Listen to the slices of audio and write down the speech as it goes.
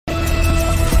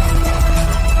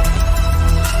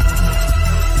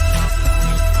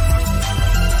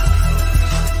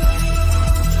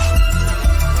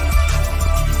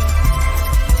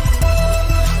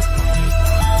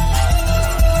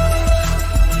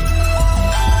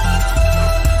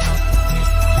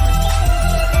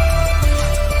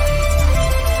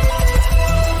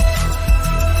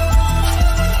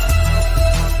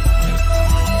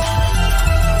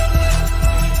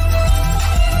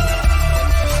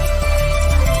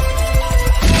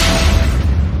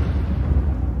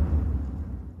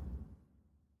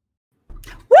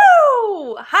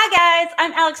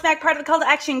Smack, part of the Call to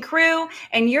Action crew,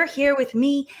 and you're here with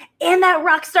me and that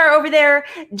rock star over there,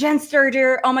 Jen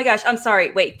Sturger. Oh my gosh, I'm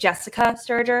sorry. Wait, Jessica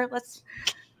Sturger.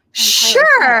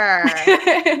 Sure.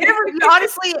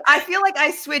 Honestly, I feel like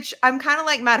I switch. I'm kind of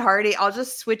like Matt Hardy. I'll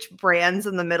just switch brands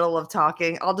in the middle of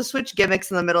talking. I'll just switch gimmicks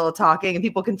in the middle of talking, and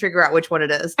people can figure out which one it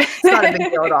is. It's not a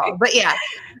big deal at all. But yeah,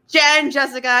 Jen,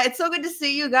 Jessica, it's so good to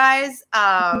see you guys.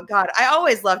 God, I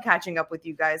always love catching up with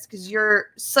you guys because you're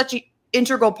such an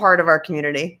integral part of our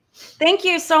community. Thank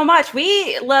you so much.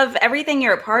 We love everything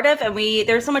you're a part of, and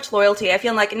there's so much loyalty. I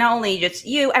feel like not only just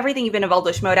you, everything you've been involved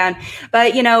with Schmoedown,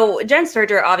 but Jen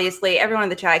Sturger, obviously, everyone in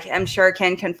the chat, I'm sure,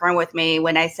 can confirm with me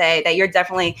when I say that you're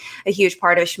definitely a huge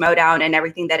part of Schmoedown and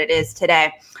everything that it is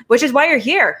today, which is why you're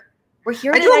here. We're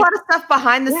here. I do a lot of stuff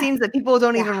behind the scenes that people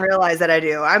don't even realize that I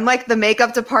do. I'm like the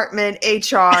makeup department,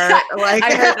 HR. Like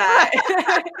I heard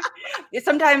that.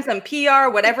 Sometimes some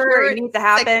PR, whatever needs to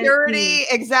happen. Security,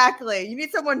 exactly. You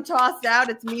need someone tossed out.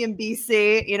 It's me and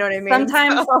BC. You know what I mean?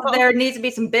 Sometimes there needs to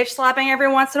be some bitch slapping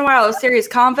every once in a while. A serious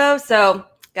convo. So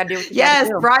gotta do what you gotta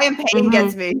do. Brian Payne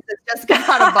gets me. Just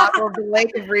got a bottle of the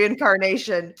Lake of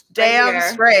Reincarnation. Damn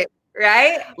straight.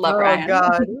 Right? Love Ryan. Oh,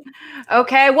 God.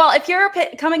 Okay. Well, if you're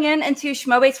coming into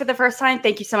Schmobates for the first time,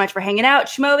 thank you so much for hanging out.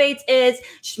 Schmobates is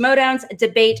Schmoedown's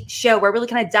debate show. We're really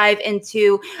kind of dive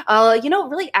into,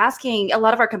 really asking a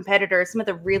lot of our competitors some of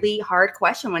the really hard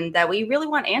questions that we really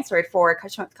want answered for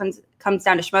comes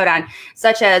down to Schmoedown,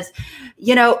 such as,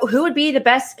 who would be the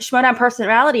best Schmoedown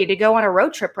personality to go on a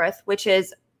road trip with, which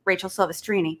is Rachel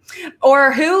Silvestrini,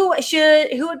 or who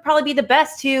would probably be the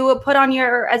best to put on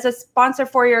as a sponsor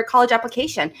for your college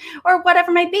application, or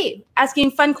whatever might be.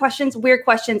 Asking fun questions, weird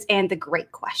questions, and the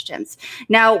great questions.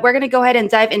 Now we're going to go ahead and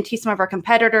dive into some of our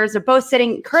competitors. They're both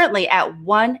sitting currently at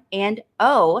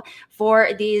 1-0 for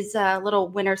these little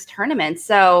winners tournaments.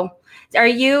 So, do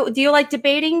you like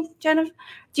debating, Jennifer?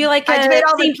 Do you like I debate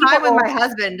all the time with my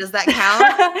husband? Does that count?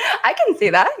 I can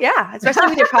see that. Yeah, especially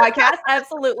with your podcast.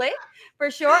 Absolutely. For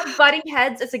sure. Butting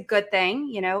heads is a good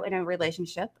thing, in a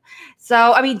relationship.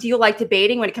 So, do you like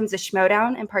debating when it comes to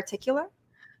Schmoedown in particular?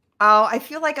 Oh, I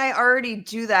feel like I already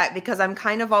do that because I'm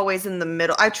kind of always in the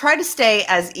middle. I try to stay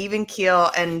as even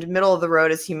keel and middle of the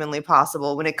road as humanly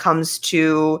possible when it comes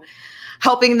to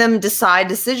helping them decide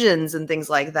decisions and things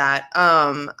like that.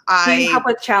 Do you help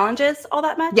with challenges all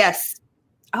that much? Yes.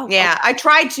 Oh, yeah, okay. I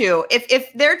try to. If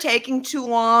they're taking too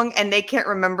long and they can't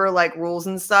remember like rules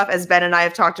and stuff, as Ben and I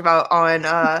have talked about on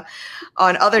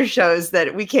other shows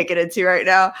that we can't get into right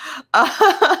now,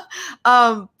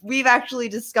 we've actually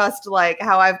discussed like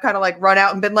how I've kind of like run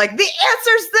out and been like, the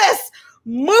answer's this,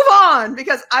 move on,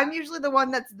 because I'm usually the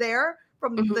one that's there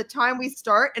from the time we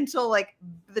start until like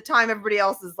the time everybody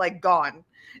else is like gone.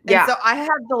 And so I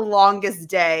have the longest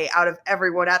day out of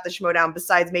everyone at the Schmoedown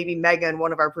besides maybe Megan,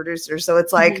 one of our producers. So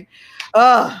it's like,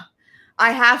 I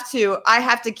have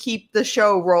to keep the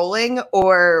show rolling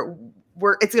or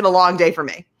it's going to be a long day for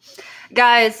me.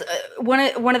 Guys, one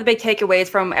of the big takeaways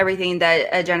from everything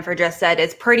that Jennifer just said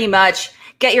is pretty much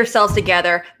get yourselves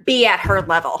together, be at her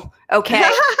level. Okay,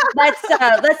 that's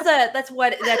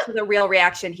the real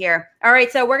reaction here. All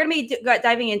right, so we're going to be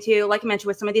diving into, like I mentioned,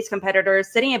 with some of these competitors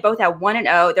sitting at both at 1-0.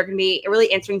 They're going to be really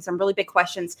answering some really big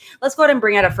questions. Let's go ahead and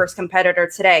bring out our first competitor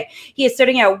today. He is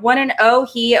sitting at 1-0.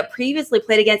 He previously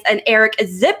played against an Eric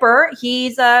Zipper.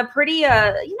 He's a pretty,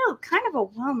 kind of a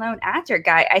well-known actor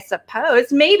guy, I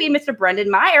suppose. Maybe Mr.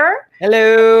 Brendan Meyer.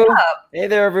 Hello. Hey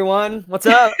there, everyone. What's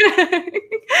up?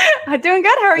 I'm doing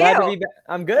good. How are you?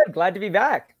 I'm good. Glad to be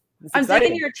back. I'm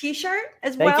digging your T-shirt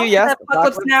as well. Thank you. Yes.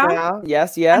 Now.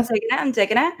 Yes. I'm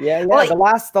digging it. Yeah. Well, the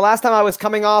last time I was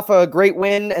coming off a great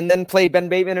win and then played Ben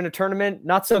Bateman in a tournament,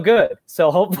 not so good. So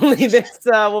hopefully this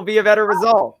will be a better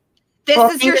result.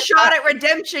 This is your shot at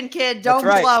redemption, kid. Don't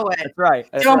blow it. That's right.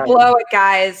 Don't blow it,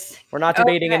 guys. We're not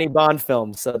debating any Bond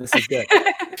films, so this is good.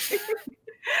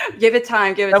 Give it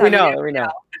time. We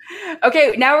know.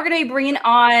 Okay, now we're going to be bringing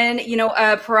on,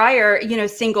 a prior,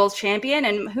 singles champion,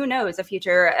 and who knows, a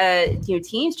future,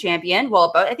 teams champion.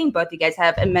 Well, I think both you guys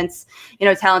have immense,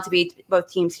 talent to be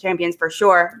both teams champions for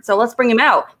sure. So let's bring him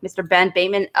out, Mr. Ben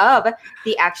Bateman of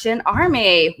the Action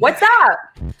Army. What's up?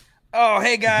 Oh,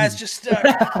 hey guys, just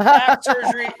back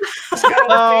surgery.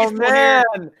 Oh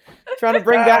man, trying to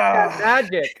bring back that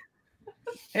magic.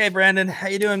 Hey Brandon, how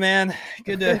you doing, man?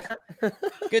 Good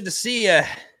to see you.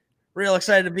 Real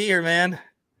excited to be here, man.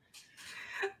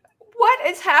 What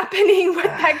is happening with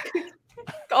that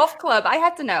golf club? I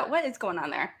have to know. What is going on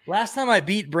there? Last time I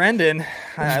beat Brendan,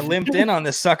 I limped in on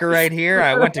this sucker right here.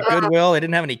 I went to Goodwill. They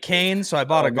didn't have any canes, so I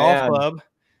bought a golf club.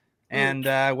 And,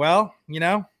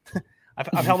 I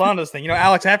I've held on to this thing. You know,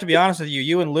 Alex, I have to be honest with you.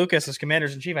 You and Lucas as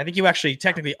commanders in chief, I think you actually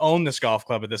technically own this golf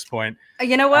club at this point.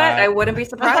 You know what? I wouldn't be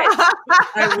surprised.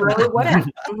 I really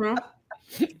wouldn't.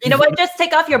 Mm-hmm. You know what? Just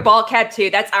take off your ball cap too.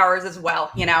 That's ours as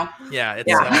well. You know. Yeah.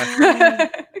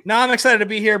 It's, no, I'm excited to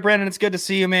be here, Brendan. It's good to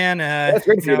see you, man. It's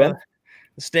great to see you, man.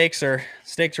 The stakes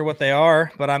are what they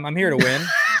are, but I'm here to win.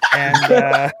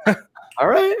 And all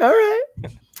right.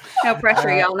 No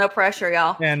pressure, y'all. No pressure,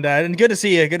 y'all. And good to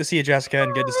see you. Good to see you, Jessica,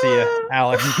 and good to see you,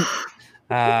 Alex.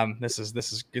 This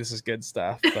is good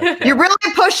stuff. But, You're really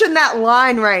pushing that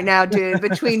line right now, dude,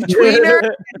 between tweener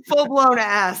and full blown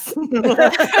ass.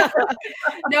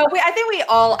 No, I think we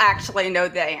all actually know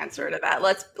the answer to that.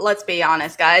 Let's be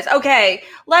honest, guys. Okay,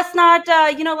 let's not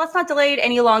delay it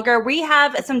any longer. We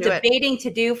have some debating to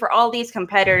do for all these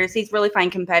competitors, these really fine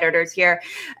competitors here.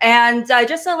 And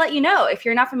just to let you know, if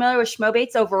you're not familiar with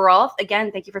Schmobates overall, again,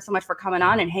 thank you so much for coming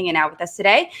on and hanging out with us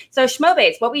today. So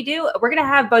Schmobates, what we do, we're gonna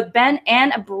have both Ben and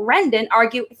Brendan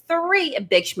argue 3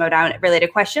 big Schmodown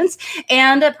related questions.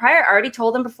 And prior, I already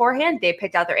told them beforehand, they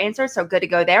picked out their answers, so good to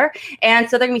go there. And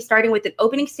so they're going to be starting with an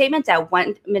opening statement at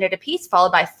 1 minute apiece,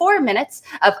 followed by 4 minutes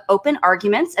of open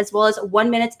arguments, as well as 1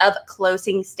 minute of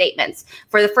closing statements.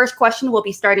 For the first question, we'll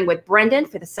be starting with Brendan.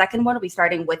 For the second one, we'll be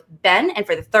starting with Ben. And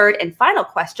for the third and final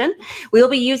question, we'll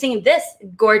be using this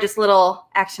gorgeous little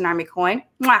Action Army coin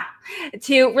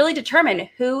to really determine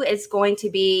who is going to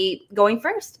be going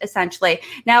first, essentially.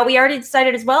 Now, we already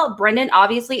decided as well, Brendan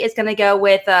obviously is going to go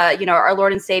with, our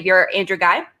Lord and Savior, Andrew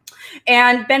Guy.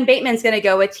 And Ben Bateman's going to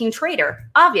go with Team Trader,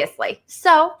 obviously.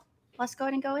 So let's go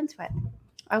ahead and go into it.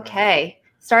 Okay,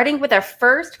 starting with our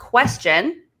first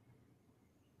question.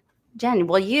 Jen,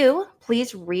 will you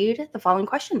please read the following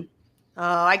question? Oh,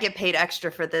 I get paid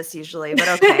extra for this usually, but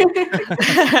okay.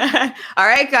 All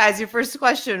right, guys, your first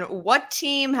question. What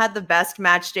team had the best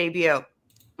match debut?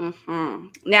 Mm-hmm.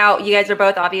 Now, you guys are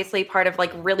both obviously part of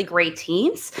like really great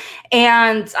teams.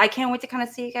 And I can't wait to kind of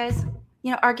see you guys,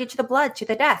 argue to the blood, to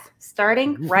the death.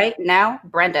 Starting right now,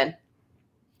 Brendan.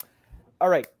 All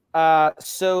right.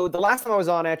 So the last time I was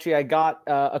on, actually, I got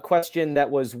a question that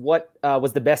was what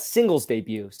was the best singles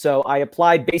debut. So I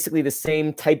applied basically the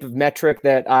same type of metric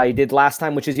that I did last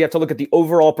time, which is you have to look at the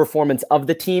overall performance of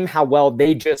the team, how well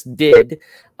they just did,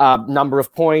 number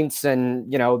of points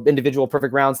and, individual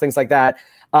perfect rounds, things like that.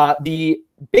 The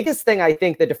biggest thing I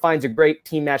think that defines a great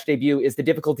team match debut is the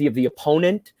difficulty of the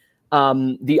opponent.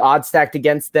 The odds stacked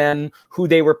against them, who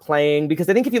they were playing. Because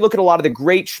I think if you look at a lot of the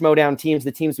great Schmodown teams,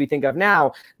 the teams we think of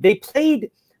now, they played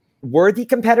worthy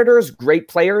competitors, great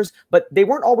players, but they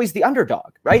weren't always the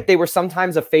underdog, right? They were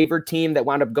sometimes a favored team that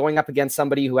wound up going up against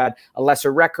somebody who had a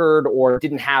lesser record or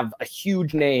didn't have a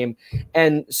huge name.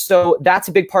 And so that's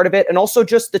a big part of it. And also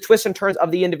just the twists and turns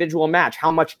of the individual match.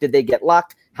 How much did they get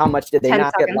luck? How much did they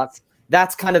not get luck?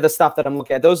 That's kind of the stuff that I'm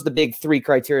looking at. Those are the big 3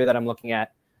 criteria that I'm looking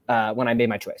at when I made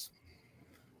my choice.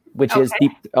 Which is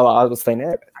deep. Oh, I was saying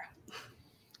it.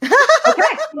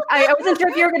 Okay. I wasn't sure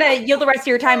if you were going to yield the rest of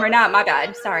your time or not. My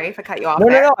bad. Sorry if I cut you off.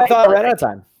 No. I thought I ran out of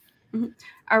time. Mm-hmm.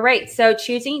 All right. So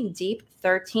choosing Deep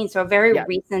 13. So a very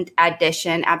recent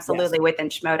addition. Absolutely within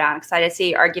Schmodown. Excited to see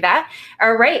you argue that.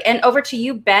 All right. And over to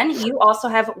you, Ben. You also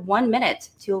have 1 minute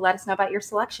to let us know about your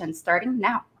selection starting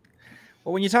now.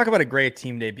 Well, when you talk about a great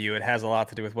team debut, it has a lot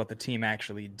to do with what the team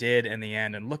actually did in the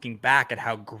end and looking back at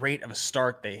how great of a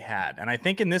start they had. And I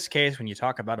think in this case, when you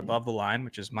talk about above the line,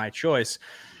 which is my choice,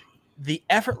 the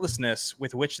effortlessness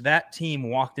with which that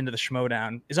team walked into the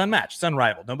Schmodown is unmatched. It's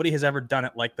unrivaled. Nobody has ever done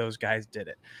it like those guys did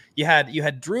it. You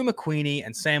had Drew McQueenie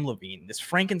and Sam Levine, this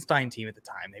Frankenstein team at the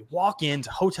time. They walk into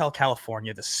Hotel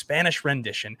California, the Spanish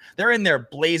rendition. They're in their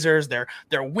blazers. They're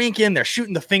winking. They're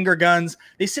shooting the finger guns.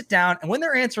 They sit down, and when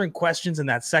they're answering questions in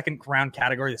that second round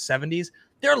category, the 70s,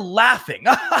 they're laughing.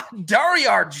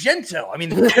 Dario Argento. I mean,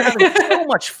 they're having so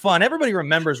much fun. Everybody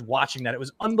remembers watching that. It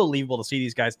was unbelievable to see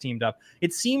these guys teamed up.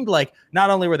 It seemed like not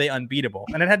only were they unbeatable,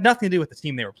 and it had nothing to do with the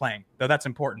team they were playing, though that's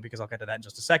important because I'll get to that in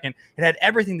just a second. It had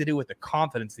everything to do with the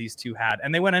confidence these two had,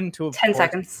 and they went into 10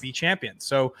 seconds be champions.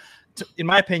 So, in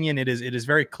my opinion, it is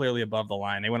very clearly above the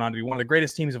line. They went on to be one of the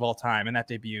greatest teams of all time, and that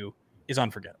debut is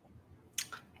unforgettable.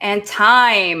 And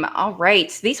time. All right.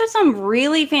 These are some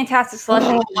really fantastic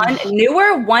selections. One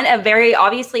newer, one a very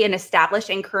obviously an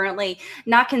established and currently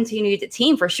not continued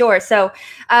team for sure. So,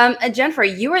 Jennifer,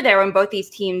 you were there when both these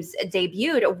teams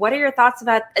debuted. What are your thoughts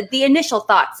about the initial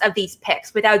thoughts of these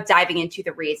picks without diving into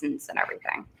the reasons and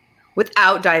everything?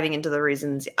 Without diving into the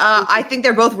reasons, I think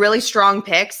they're both really strong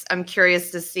picks. I'm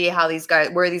curious to see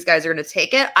where these guys are going to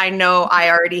take it. I know I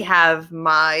already have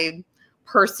my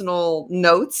personal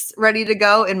notes ready to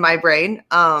go in my brain.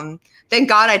 Thank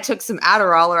God I took some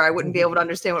Adderall, or I wouldn't be able to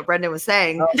understand what Brendan was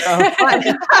saying.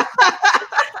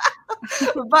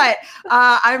 But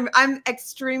I'm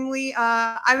extremely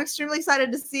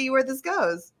excited to see where this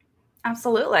goes.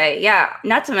 Absolutely. Yeah.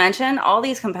 Not to mention all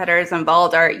these competitors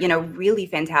involved are, really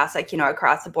fantastic,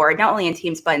 across the board, not only in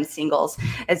teams, but in singles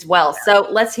as well. So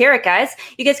let's hear it, guys.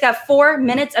 You guys got 4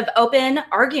 minutes of open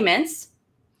arguments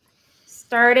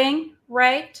starting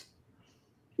right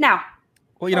now.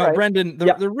 Well, right. Brendan,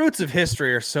 the roots of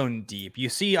history are so deep. You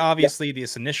see, obviously,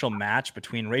 this initial match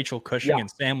between Rachel Cushing and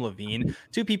Sam Levine,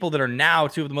 2 people that are now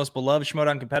 2 of the most beloved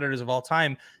Schmoedown competitors of all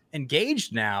time,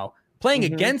 engaged now, playing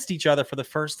against each other for the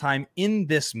first time in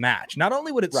this match. Not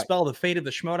only would it spell the fate of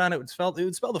the Schmoedown, it would spell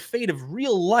the fate of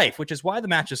real life, which is why the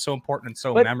match is so important and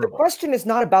so memorable. The question is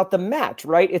not about the match,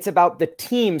 right? It's about the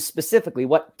team specifically.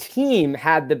 What team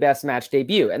had the best match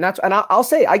debut? And I'll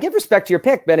say, I give respect to your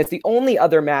pick, Ben. It's the only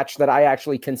other match that I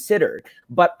actually considered.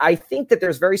 But I think that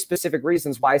there's very specific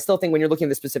reasons why I still think when you're looking at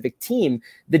the specific team,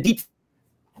 the deep.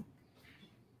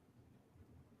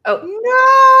 Oh,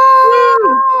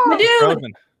 no! My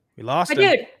dude! We lost him.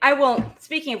 Dude,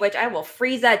 speaking of which, I will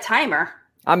freeze that timer.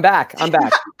 I'm back. I'm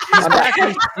back.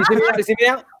 You see me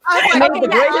now? I made the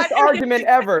greatest argument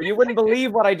ever. You wouldn't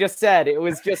believe what I just said. It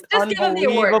was just unbelievable. Give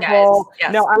him the award, guys.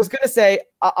 Yes. No, I was going to say,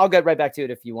 I'll get right back to it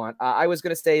if you want. I was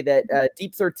going to say that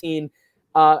Deep 13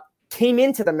 came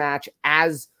into the match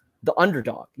as the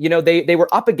underdog. They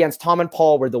were up against Tom and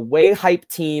Paul, were the way hype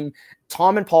team.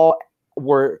 Tom and Paul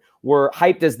were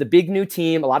hyped as the big new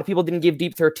team. A lot of people didn't give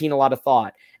Deep 13 a lot of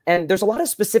thought. And there's a lot of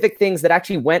specific things that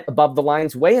actually went above the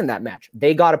line's way in that match.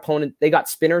 They got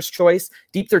spinner's choice.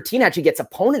 Deep 13 actually gets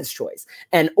opponent's choice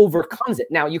and overcomes it.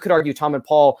 Now, you could argue Tom and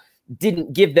Paul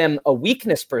didn't give them a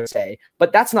weakness per se,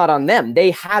 but that's not on them. They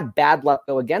had bad luck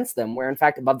go against them, where in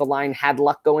fact above the line had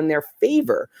luck go in their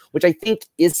favor, which I think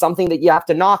is something that you have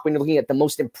to knock when you're looking at the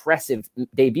most impressive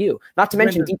debut. Not to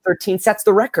mention Deep 13 sets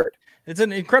the record. It's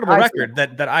an incredible record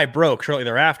that I broke shortly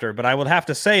thereafter, but I would have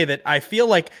to say that I feel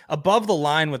like above the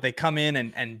line, what they come in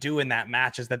and do in that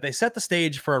match is that they set the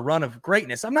stage for a run of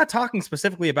greatness. I'm not talking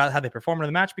specifically about how they performed in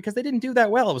the match because they didn't do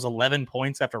that well. It was 11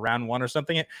 points after round 1 or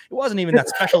something. It wasn't even that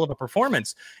special of a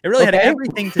performance. It really had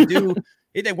everything to do.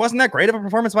 It wasn't that great of a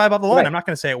performance by above the line. Right. I'm not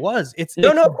going to say it was. It's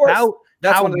about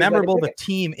how memorable the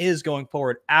team is going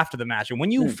forward after the match. And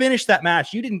when you finished that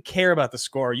match, you didn't care about the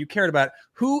score. You cared about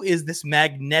who is this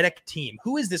magnetic team?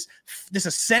 Who is this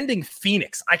ascending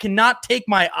phoenix? I cannot take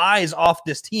my eyes off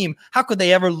this team. How could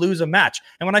they ever lose a match?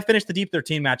 And when I finished the Deep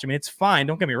 13 match, I mean, it's fine.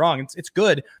 Don't get me wrong. It's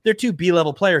good. They're 2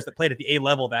 B-level players that played at the A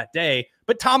level that day.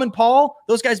 But Tom and Paul,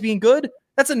 those guys being good,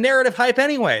 that's a narrative hype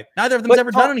anyway. Neither of them's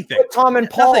ever done anything. But Tom and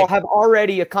Paul have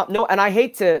already and I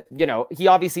hate to, he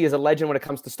obviously is a legend when it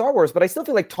comes to Star Wars, but I still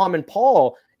feel like Tom and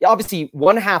Paul, obviously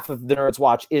one half of the Nerds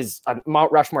Watch is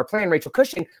Mount Rushmore playing Rachel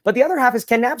Cushing, but the other half is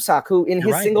Ken Knapsack, who in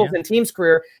his singles and teams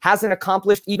career hasn't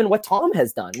accomplished even what Tom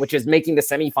has done, which is making the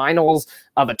semifinals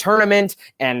of a tournament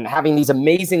and having these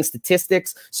amazing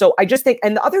statistics. So I just think,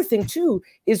 and the other thing too,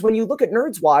 is when you look at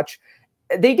Nerds Watch,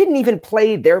 they didn't even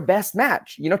play their best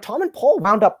match. Tom and Paul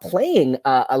wound up playing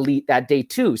Elite that day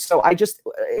too. So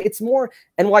it's more,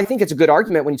 and I think it's a good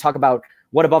argument when you talk about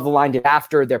what Above the Line did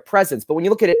after their presence. But when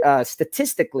you look at it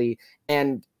statistically,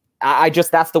 and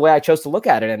that's the way I chose to look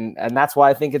at it. And that's why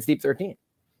I think it's Deep 13.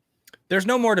 There's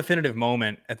no more definitive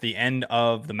moment at the end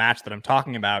of the match that I'm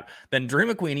talking about than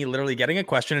Drew McWeeny literally getting a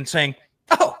question and saying,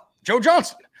 "Oh, Joe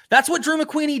Johnson." That's what Drew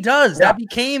McWeeny does. Yeah. That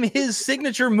became his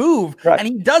signature move. Right. And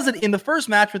he does it in the first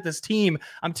match with this team.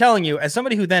 I'm telling you, as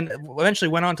somebody who then eventually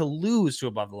went on to lose to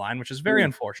Above the Line, which is very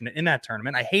unfortunate in that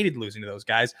tournament. I hated losing to those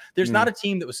guys. There's not a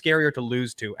team that was scarier to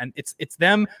lose to. And it's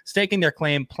them staking their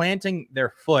claim, planting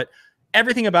their foot.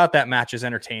 Everything about that match is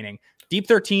entertaining. Deep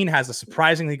 13 has a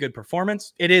surprisingly good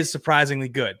performance. It is surprisingly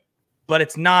good, but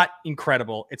it's not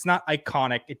incredible. It's not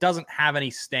iconic. It doesn't have any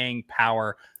staying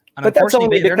power. And but that's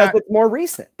only because it's more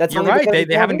recent. You're right.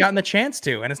 They haven't gotten the chance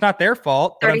to, and it's not their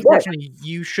fault. But unfortunately,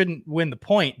 you shouldn't win the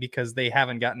point because they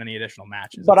haven't gotten any additional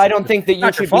matches. But I don't think that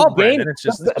you should be gaining.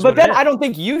 But then I don't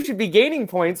think you should be gaining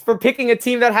points for picking a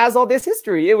team that has all this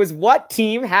history. It was what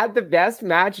team had the best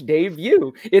match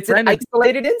debut. It's an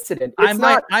isolated incident. I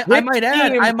might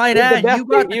add. You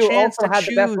got the chance to choose.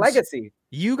 The best legacy.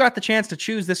 You got the chance to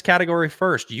choose this category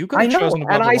first. You could have chosen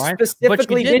Above the Line,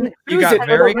 specifically didn't. You got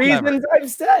very clever. Reasons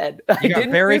I've said. You got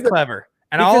very clever.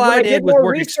 And all I did was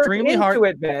work extremely hard.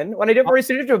 When I did more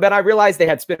research into it, Ben, I realized they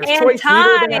had Spinner's And Choice.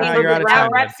 time. You're out of time,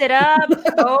 That wraps it up.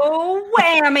 Oh,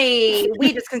 whammy.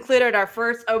 We just concluded our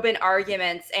first open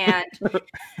arguments, and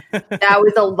that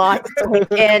was a lot to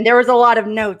take in. There was a lot of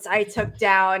notes I took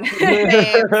down.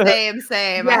 Same.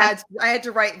 Yeah. I had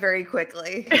to write very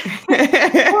quickly.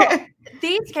 Well,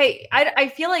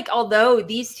 I feel like although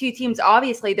these two teams,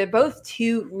 obviously, they're both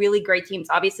two really great teams.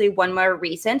 Obviously, one more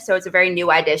recent, so it's a very new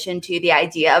addition to the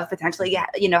idea of potentially,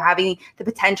 having the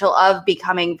potential of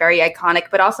becoming very iconic,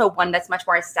 but also one that's much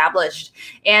more established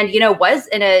and, was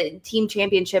in a team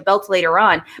championship belt later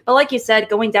on. But like you said,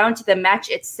 going down to the match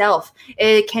itself,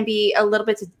 it can be a little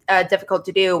bit difficult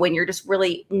to do when you're just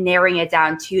really narrowing it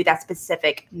down to that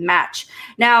specific match.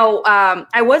 Now,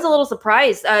 I was a little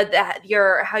surprised that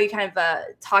how you kind of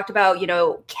talked about,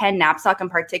 Ken Napzok in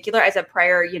particular as a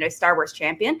prior, Star Wars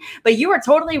champion, but you were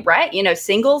totally right.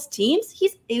 Singles teams,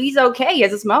 he's okay. He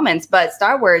has his moments, but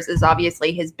Star Wars is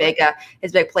obviously his big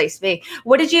place to be.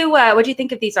 What did you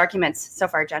think of these arguments so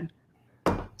far, Jen?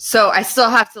 So I still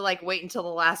have to wait until the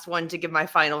last one to give my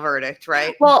final verdict,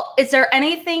 right? Well, is there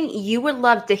anything you would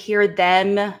love to hear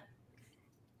them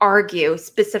argue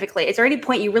specifically? Is there any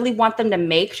point you really want them to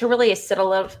make to really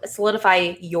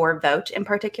solidify your vote in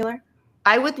particular?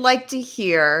 I would like to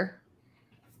hear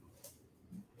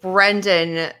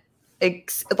Brendan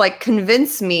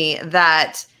convince me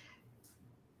that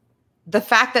the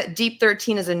fact that Deep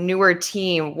 13 is a newer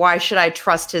team, why should I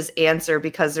trust his answer?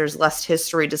 Because there's less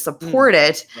history to support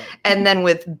it. Right. And then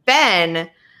with Ben,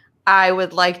 I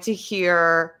would like to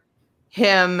hear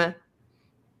him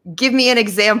give me an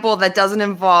example that doesn't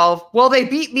involve, well, they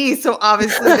beat me, so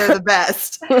obviously they're the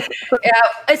best. Yeah,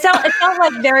 it felt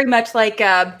like very much like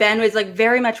Ben was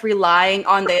very much relying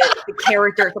on the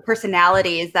characters, the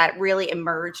personalities that really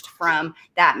emerged from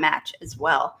that match as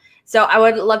well. So I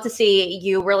would love to see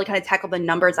you really kind of tackle the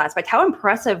numbers aspect. How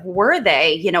impressive were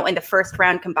they, in the first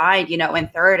round combined, in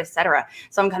third, etc.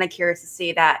 So I'm kind of curious to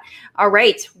see that. All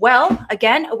right. Well,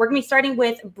 again, we're going to be starting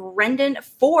with Brendan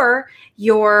for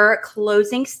your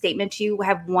closing statement. You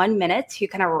have 1 minute to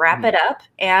kind of wrap it up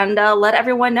and let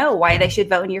everyone know why they should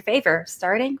vote in your favor,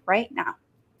 starting right now.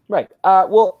 Right.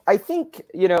 Well, I think,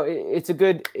 it's a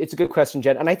good question,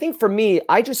 Jen. And I think for me,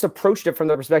 I just approached it from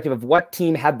the perspective of what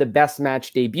team had the best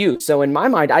match debut. So in my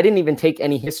mind, I didn't even take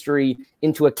any history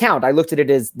into account. I looked at it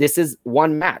as this is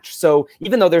one match. So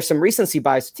even though there's some recency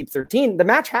bias to Team 13, the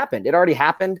match happened. It already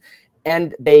happened.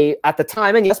 And they, at the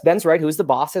time, and yes, Ben's right, who's the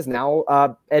boss, has now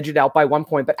edged it out by 1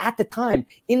 point. But at the time,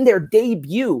 in their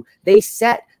debut, they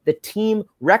set the team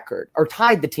record or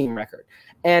tied the team record.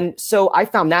 And so I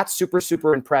found that super,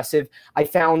 super impressive. I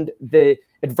found the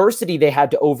adversity they had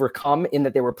to overcome in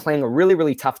that they were playing a really,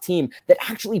 really tough team that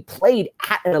actually played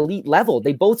at an elite level.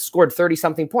 They both scored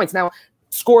 30-something points. Now,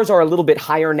 scores are a little bit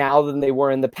higher now than they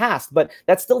were in the past, but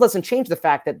that still doesn't change the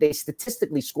fact that they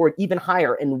statistically scored even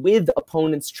higher and with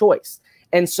opponent's choice.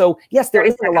 And so, yes, there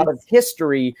isn't a lot of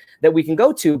history that we can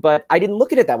go to, but I didn't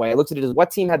look at it that way. I looked at it as what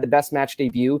team had the best match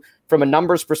debut. From a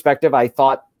numbers perspective, I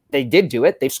thought they did do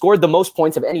it. They scored the most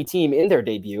points of any team in their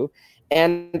debut.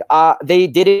 And they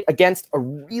did it against a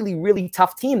really, really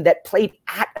tough team that played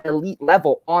at an elite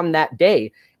level on that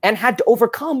day and had to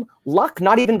overcome luck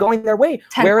not even going their way.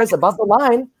 Whereas Above the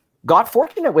Line got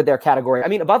fortunate with their category. I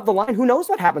mean, Above the Line, who knows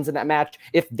what happens in that match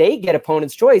if they get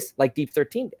opponent's choice like Deep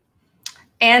 13 did.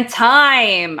 And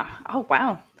time. Oh,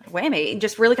 wow. Whammy.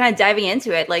 Just really kind of diving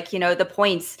into it, the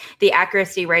points, the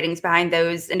accuracy ratings behind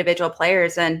those individual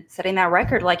players and setting that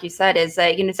record, like you said, is,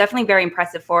 it's definitely very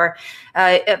impressive for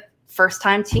a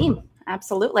first-time team.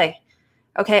 Absolutely.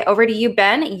 Okay, over to you,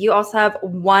 Ben. You also have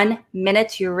 1 minute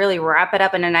to really wrap it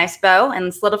up in a nice bow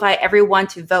and solidify everyone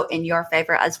to vote in your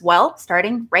favor as well,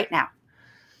 starting right now.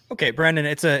 Okay, Brendan,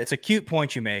 it's a cute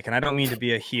point you make, and I don't mean to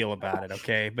be a heel about it,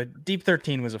 okay? But Deep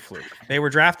 13 was a fluke. They were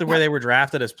drafted where they were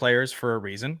drafted as players for a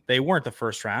reason. They weren't the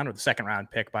first round or the second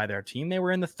round pick by their team. They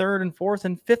were in the third and fourth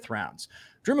and fifth rounds.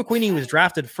 Drew McQueenie was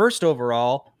drafted first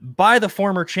overall by the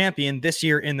former champion this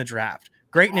year in the draft.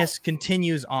 Greatness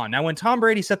continues on. Now, when Tom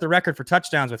Brady set the record for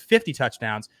touchdowns with 50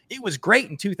 touchdowns, it was great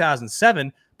in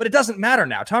 2007, but it doesn't matter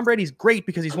now. Tom Brady's great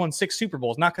because he's won 6 Super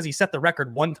Bowls, not because he set the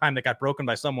record one time that got broken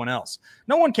by someone else.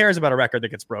 No one cares about a record that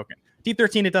gets broken. Deep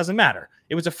 13, it doesn't matter.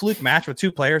 It was a fluke match with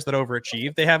 2 players that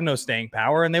overachieved. They have no staying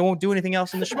power, and they won't do anything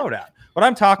else in the Schmoedown. What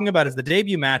I'm talking about is the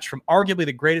debut match from arguably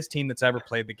the greatest team that's ever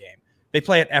played the game. They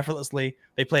play it effortlessly.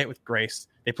 They play it with grace.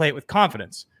 They play it with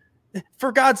confidence.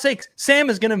 For God's sakes, Sam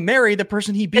is going to marry the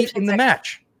person he beat in the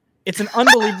match. It's an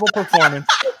unbelievable performance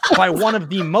by one of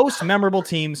the most memorable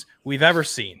teams we've ever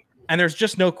seen. And there's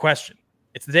just no question.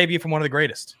 It's the debut from one of the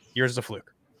greatest. Yours is a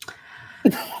fluke.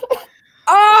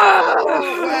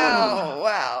 Oh,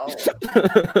 wow.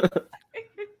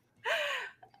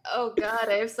 Oh God,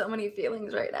 I have so many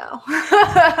feelings right now.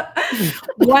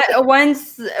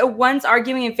 One's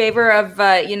arguing in favor of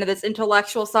this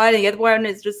intellectual side, and the other one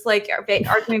is just like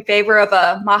arguing in favor of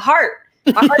my heart.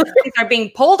 My heartstrings are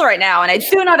being pulled right now, and I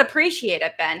do not appreciate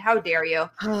it, Ben. How dare you?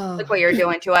 Look what you're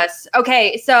doing to us.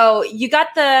 Okay, so you got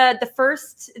the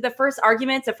first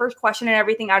arguments, the first question, and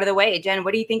everything out of the way. Jen,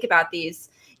 what do you think about these?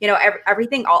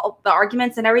 Everything, all the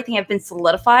arguments and everything have been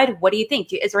solidified. What do you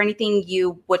think? Is there anything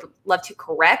you would love to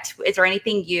correct? Is there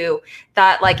anything you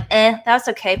thought that's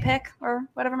okay pick or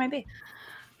whatever it might be?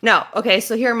 No. Okay.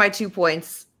 So here are my 2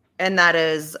 points. And that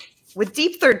is with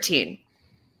Deep 13.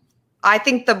 I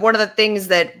think one of the things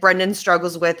that Brendan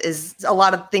struggles with is a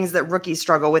lot of things that rookies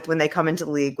struggle with when they come into the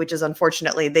league, which is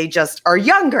unfortunately, they just are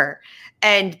younger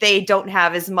and they don't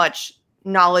have as much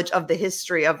knowledge of the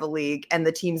history of the league and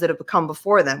the teams that have come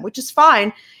before them, which is fine.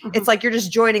 Mm-hmm. It's like you're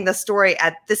just joining the story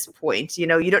at this point. You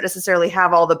don't necessarily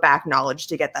have all the back knowledge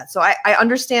to get that. So I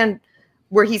understand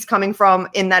where he's coming from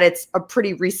in that it's a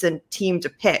pretty recent team to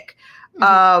pick.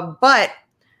 Mm-hmm. But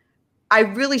I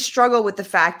really struggle with the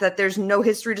fact that there's no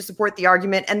history to support the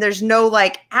argument and there's no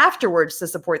afterwards to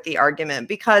support the argument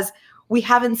because we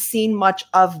haven't seen much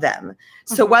of them.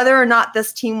 Mm-hmm. So whether or not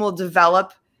this team will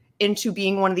develop into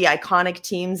being one of the iconic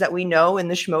teams that we know in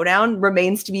the Schmoedown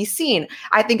remains to be seen.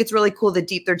 I think it's really cool that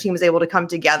Deep 13 was able to come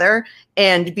together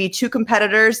and be 2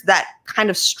 competitors that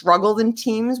kind of struggled in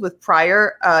teams with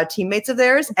prior teammates of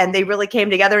theirs, and they really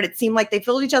came together and it seemed like they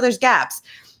filled each other's gaps.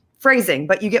 Phrasing,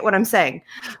 but you get what I'm saying.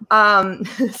 And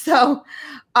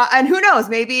who knows,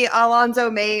 maybe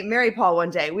Alonzo may marry Paul one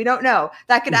day. We don't know.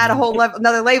 That could add a whole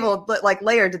another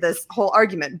layer to this whole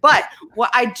argument. But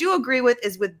what I do agree with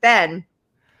is with Ben,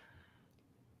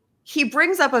 he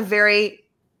brings up a very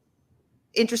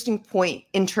interesting point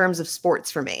in terms of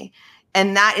sports for me,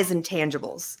 and that is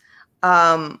intangibles.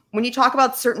 When you talk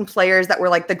about certain players that were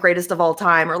the greatest of all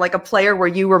time, or a player where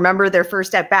you remember their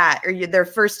first at bat or their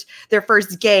first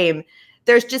game,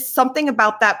 there's just something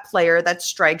about that player that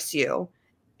strikes you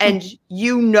and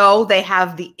they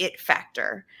have the it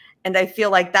factor. And I feel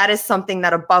like that is something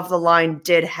that Above the Line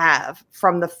did have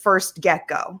from the first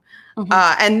get-go. Mm-hmm.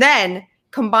 And then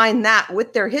combine that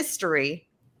with their history.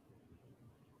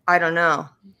 I don't know.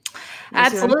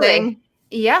 Absolutely.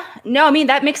 Yeah. No, I mean,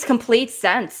 that makes complete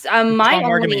sense. Strong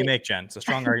argument you make, Jen. It's a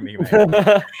strong argument you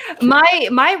make.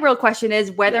 My real question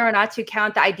is whether or not to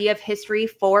count the idea of history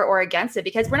for or against it,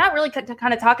 because we're not really kind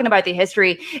of talking about the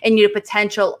history and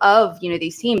potential of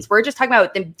these teams. We're just talking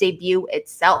about the debut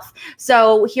itself.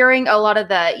 So hearing a lot of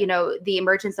the the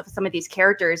emergence of some of these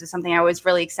characters is something I was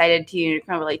really excited to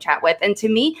kind of really chat with. And to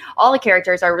me, all the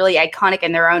characters are really iconic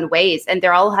in their own ways, and they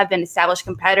all have been established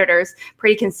competitors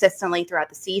pretty consistently throughout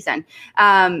the season.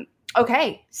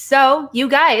 Okay, so you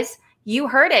guys, you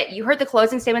heard it. You heard the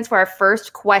closing statements for our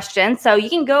first question. So you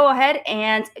can go ahead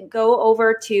and go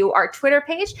over to our Twitter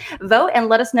page, vote, and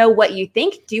let us know what you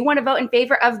think. Do you want to vote in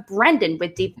favor of Brendan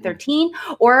with Deep 13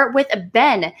 or with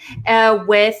Ben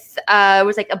with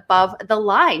Above the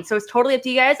Line? So it's totally up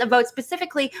to you guys. A vote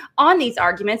specifically on these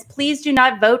arguments. Please do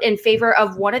not vote in favor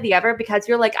of one or the other because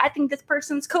you're I think this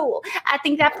person's cool. I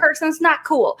think that person's not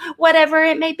cool. Whatever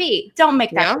it may be. Don't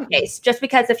make that the case. Just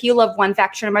because if you love one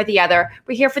faction or the other,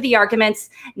 we're here for the arguments,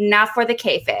 not for the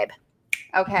kayfabe.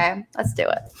 Okay, let's do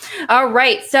it. All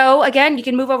right. So again, you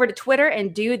can move over to Twitter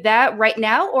and do that right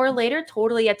now or later.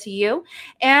 Totally up to you.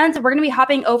 And we're going to be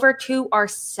hopping over to our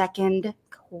second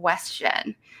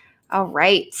question. All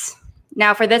right.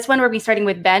 Now for this one, we're going to be starting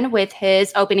with Ben with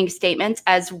his opening statements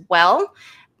as well.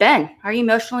 Ben, are you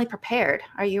emotionally prepared?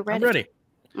 Are you ready? I'm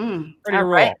ready. Ready to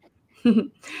roll.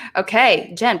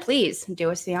 Okay. Jen, please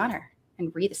do us the honor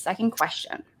and read the second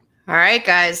question. All right,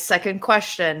 guys. Second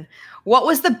question. What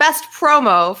was the best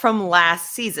promo from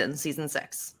last season, season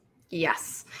 6?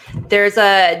 Yes.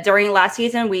 During last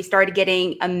season, we started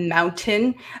getting a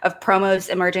mountain of promos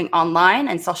emerging online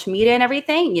and social media and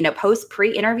everything, post,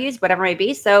 pre-interviews, whatever it may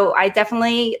be. So I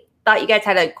definitely thought you guys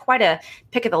had quite a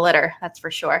pick of the litter. That's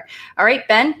for sure. All right,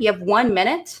 Ben, you have 1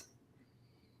 minute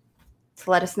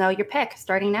to let us know your pick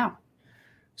starting now.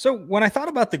 So when I thought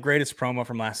about the greatest promo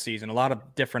from last season, a lot of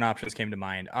different options came to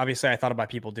mind. Obviously, I thought about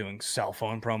people doing cell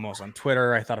phone promos on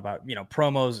Twitter. I thought about,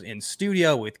 promos in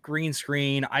studio with green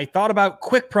screen. I thought about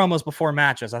quick promos before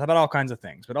matches. I thought about all kinds of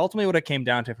things. But ultimately, what it came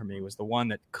down to for me was the one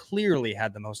that clearly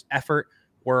had the most effort,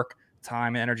 work,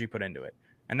 time, and energy put into it.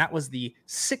 And that was the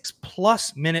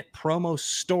 6+ minute promo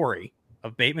story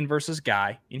of Bateman versus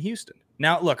Guy in Houston.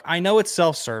 Now, look, I know it's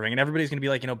self-serving and everybody's going to be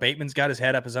like, Bateman's got his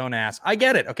head up his own ass. I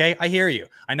get it. Okay. I hear you.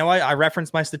 I know I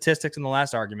referenced my statistics in the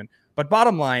last argument, but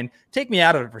bottom line, take me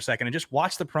out of it for a second and just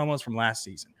watch the promos from last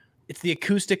season. It's the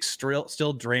acoustic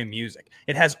still Dre music.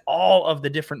 It has all of the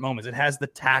different moments. It has the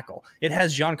tackle. It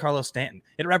has Giancarlo Stanton.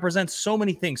 It represents so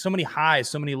many things, so many highs,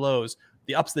 so many lows,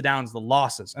 the ups, the downs, the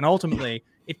losses. And ultimately,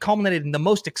 it culminated in the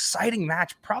most exciting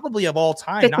match probably of all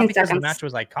time. Not because the match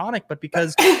was iconic, but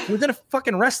because it was in a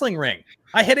fucking wrestling ring.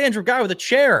 I hit Andrew Guy with a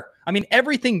chair. I mean,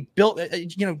 everything built,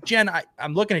 Jen,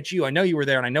 I'm looking at you. I know you were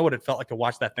there, and I know what it felt like to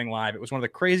watch that thing live. It was one of the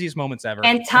craziest moments ever.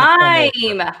 And time.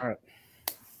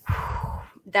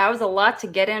 That was a lot to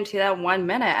get into that 1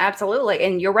 minute. Absolutely.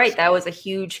 And you're right. That was a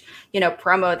huge,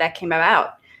 promo that came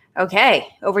about. Okay.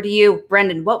 Over to you,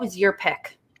 Brendan. What was your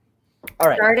pick? All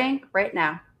right. Starting right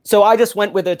now. So I just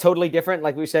went with a totally different,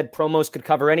 like we said, promos could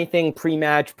cover anything,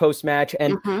 pre-match, post-match.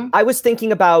 And I was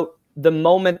thinking about the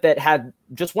moment that had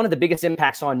just one of the biggest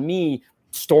impacts on me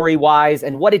story-wise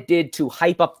and what it did to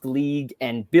hype up the league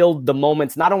and build the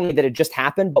moments, not only that it just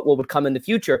happened, but what would come in the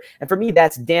future. And for me,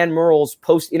 that's Dan Murrell's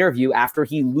post-interview after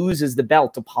he loses the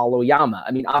belt to Paul Oyama.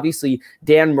 I mean, obviously,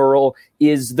 Dan Murrell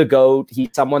is the GOAT. He's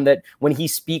someone that when he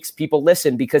speaks, people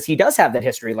listen because he does have that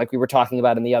history. Like we were talking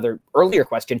about in the earlier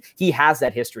question, he has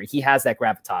that history. He has that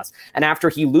gravitas. And after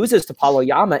he loses to Paul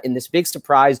Oyama in this big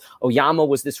surprise, Oyama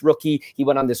was this rookie. He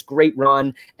went on this great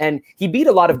run and he beat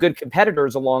a lot of good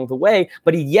competitors along the way,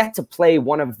 but he yet to play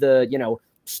one of the,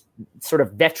 sort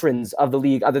of veterans of the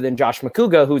league other than Josh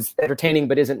Makuga, who's entertaining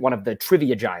but isn't one of the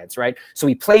trivia giants, right? So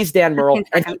he plays Dan Murrell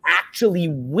and he actually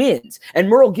wins. And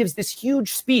Murrell gives this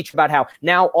huge speech about how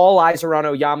now all eyes are on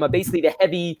Oyama, basically the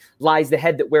heavy lies the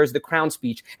head that wears the crown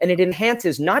speech. And it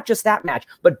enhances not just that match,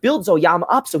 but builds Oyama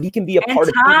up so he can be a part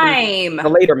of the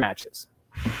later matches.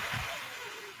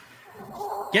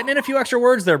 Getting in a few extra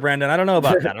words there, Brandon. I don't know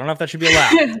about that. I don't know if that should be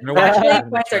allowed.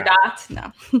 Points or not?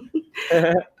 No.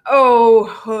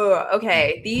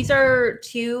 Okay. These are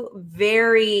two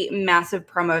very massive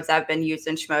promos that have been used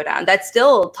in Schmoedown. That's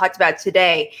still talked about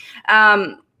today.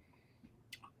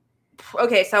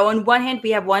 Okay, so on one hand,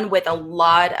 we have one with a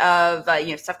lot of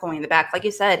stuff going in the back. Like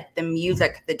you said, the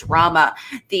music, the drama,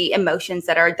 the emotions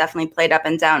that are definitely played up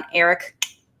and down. Eric,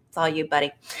 it's all you,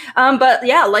 buddy. But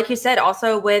yeah, like you said,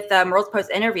 also with Murrell's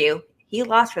post interview, he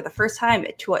lost for the first time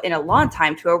in a long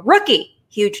time to a rookie.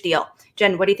 Huge deal.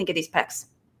 Jen, what do you think of these picks?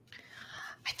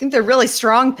 I think they're really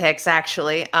strong picks,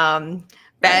 actually. Ben,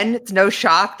 it's no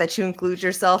shock that you include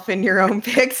yourself in your own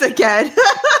picks again.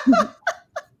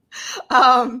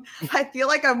 I feel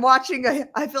like I'm watching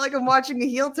a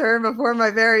heel turn before my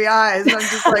very eyes. I'm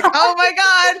just like, oh my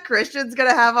God, Christian's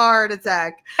gonna have a heart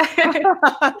attack.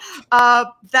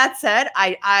 That said,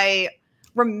 I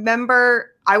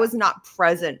remember I was not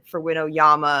present for when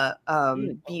Oyama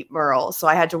beat Murrell, so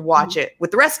I had to watch it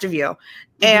with the rest of you.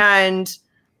 And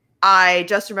I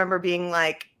just remember being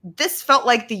like, this felt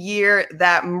like the year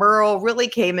that Murrell really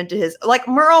came into his, like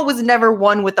Murrell was never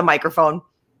one with the microphone.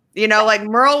 Like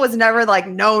Murrell was never like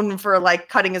known for like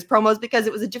cutting his promos because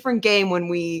it was a different game when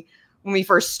we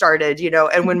first started,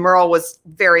 and when Murrell was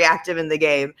very active in the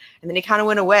game. And then he kind of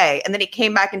went away. And then he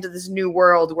came back into this new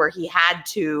world where he had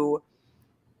to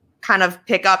kind of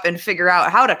pick up and figure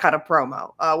out how to cut a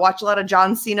promo. Watch a lot of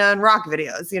John Cena and Rock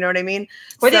videos, you know what I mean?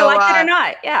 Whether he liked it or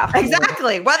not, yeah.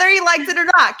 Exactly. Whether he liked it or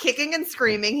not, kicking and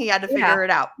screaming, he had to figure it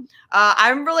out.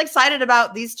 I'm really excited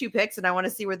about these two picks, and I want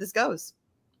to see where this goes.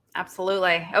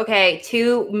 Absolutely. Okay,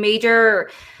 two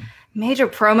major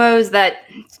promos that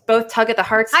both tug at the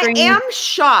heartstrings. I am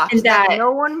shocked that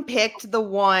no one picked the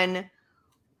one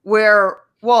where,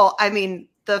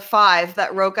 the 5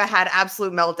 that Rocha had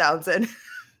absolute meltdowns in.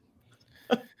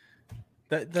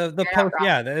 The post,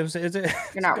 yeah, it was.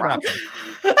 You're not wrong.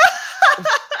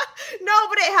 No,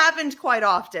 but it happened quite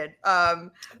often.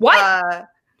 What?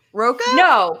 Rocha?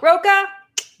 No, Rocha.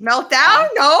 Meltdown?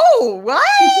 No. What?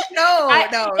 No.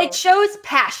 It shows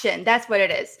passion. That's what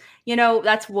it is.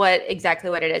 That's exactly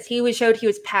what it is. He showed he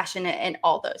was passionate in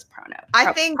all those promos.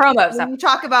 I think promos. When you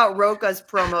talk about Rocha's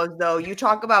promos, though, you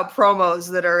talk about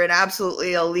promos that are in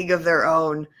absolutely a league of their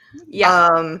own.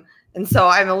 Yeah. And so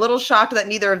I'm a little shocked that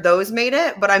neither of those made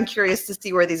it, but I'm curious to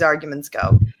see where these arguments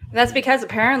go. That's because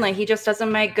apparently he just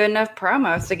doesn't make good enough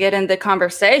promos to get in the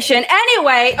conversation.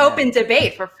 Anyway, open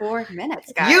debate for 4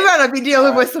 minutes, guys. You gotta be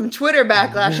dealing with some Twitter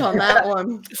backlash on that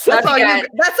one. That's all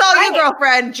you,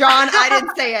 girlfriend. John, I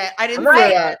didn't say it. I didn't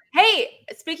say it. Hey,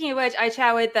 speaking of which, I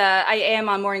chat with I am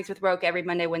on Mornings with Rocha every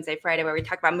Monday, Wednesday, Friday, where we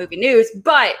talk about movie news,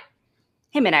 but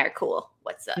him and I are cool.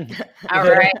 What's up? All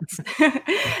right.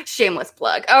 Shameless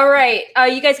plug. All right.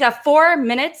 You guys got 4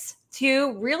 minutes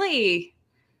to really,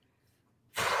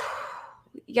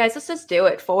 you guys, let's just do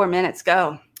it. 4 minutes,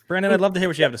 go. Brendan, I'd love to hear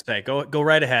what you have to say. Go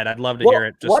right ahead. I'd love to hear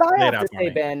it. Just what I lay it have out to for say, me.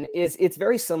 Ben, is it's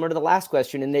very similar to the last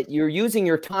question in that you're using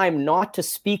your time not to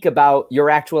speak about your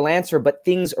actual answer, but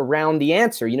things around the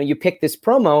answer. You know, you pick this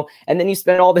promo and then you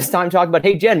spend all this time talking about,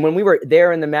 hey, Jen, when we were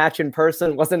there in the match in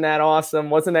person, wasn't that awesome?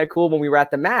 Wasn't that cool when we were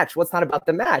at the match? Well, it's not about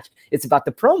the match. It's about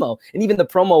the promo. And even the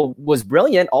promo was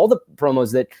brilliant. All the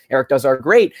promos that Eric does are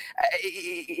great.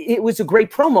 It was a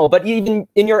great promo, but even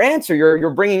in your answer, you're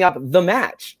bringing up the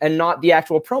match and not the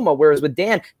actual promo. Whereas with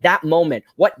Dan, that moment,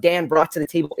 what Dan brought to the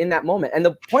table in that moment. And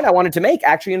the point I wanted to make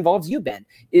actually involves you, Ben,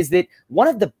 is that one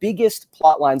of the biggest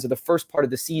plot lines of the first part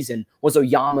of the season was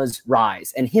Oyama's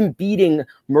rise, and him beating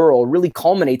Murrell really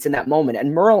culminates in that moment.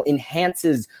 And Murrell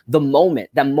enhances the moment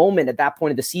at that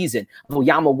point of the season of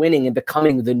Oyama winning and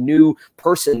becoming the new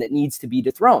person that needs to be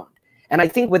dethroned. And I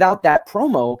think without that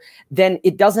promo, then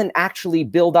it doesn't actually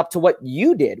build up to what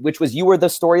you did, which was you were the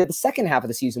story of the second half of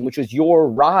the season, which was your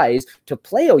rise to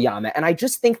play Oyama. And I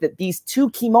just think that these two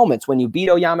key moments, when you beat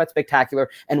Oyama at Spectacular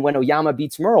and when Oyama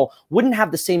beats Murrell, wouldn't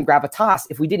have the same gravitas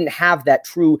if we didn't have that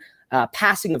true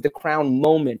passing of the crown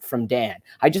moment from Dan.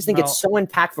 I just think it's so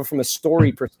impactful from a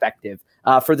story perspective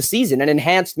for the season and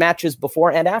enhanced matches before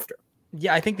and after.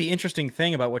 Yeah, I think the interesting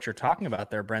thing about what you're talking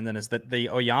about there, Brendan, is that the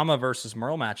Oyama versus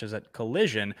Murrell matches at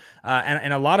Collision,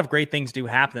 and a lot of great things do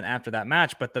happen after that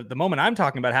match, but the moment I'm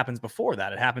talking about happens before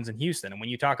that. It happens in Houston. And when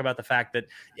you talk about the fact that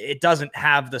it doesn't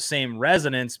have the same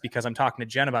resonance because I'm talking to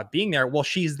Jen about being there, well,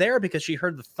 she's there because she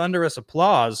heard the thunderous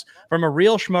applause from a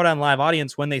real Schmoedown Live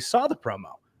audience when they saw the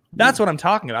promo. That's what I'm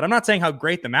talking about. I'm not saying how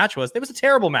great the match was. It was a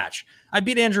terrible match. I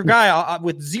beat Andrew Guy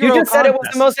with zero. You just said it was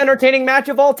the most entertaining match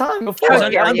of all time before. It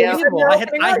was unbelievable. I hit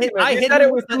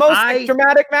it was the most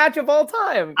dramatic match of all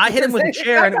time. I hit him with a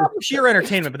chair and it was sheer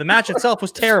entertainment, but the match itself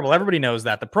was terrible. Everybody knows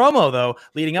that. The promo, though,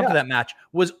 leading up to that match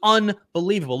was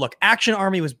unbelievable. Look, Action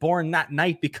Army was born that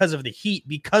night because of the heat,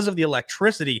 because of the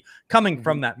electricity coming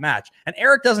from that match. And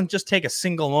Eric doesn't just take a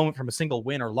single moment from a single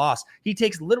win or loss. He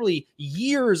takes literally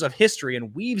years of history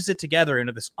and weaves it together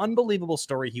into this unbelievable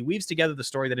story. He weaves together the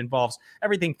story that involves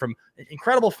everything from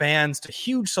incredible fans to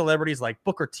huge celebrities like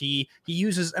Booker T. He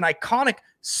uses an iconic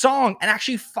song and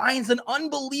actually finds an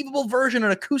unbelievable version, an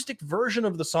acoustic version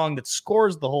of the song that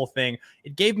scores the whole thing.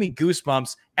 It gave me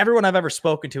goosebumps. Everyone I've ever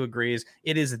spoken to agrees.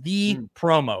 It is the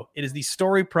promo. It is the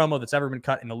story promo that's ever been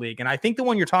cut in the league. And I think the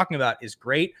one you're talking about is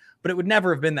great, but it would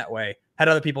never have been that way had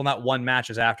other people not won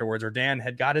matches afterwards or Dan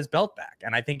had got his belt back.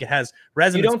 And I think it has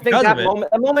resonance. You don't think that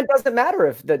moment doesn't matter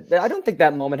I don't think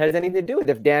that moment has anything to do with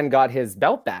if Dan got his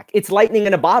belt back. It's lightning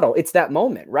in a bottle. It's that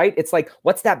moment, right? It's like,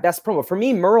 what's that best promo? For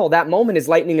me, Murrell, that moment is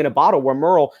lightning in a bottle where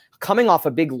Murrell, coming off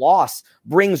a big loss,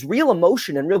 brings real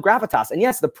emotion and real gravitas. And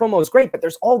yes, the promo is great, but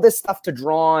there's all this stuff to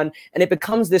draw on, and it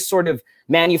becomes this sort of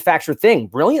manufactured thing,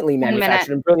 brilliantly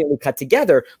manufactured and brilliantly cut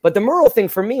together. But the Murrell thing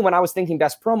for me, when I was thinking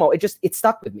best promo, it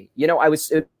stuck with me. You know,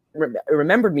 it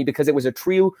remembered me because it was a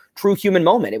true human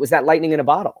moment. It was that lightning in a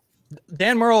bottle.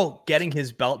 Dan Murrell getting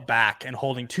his belt back and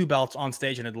holding two belts on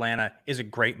stage in Atlanta is a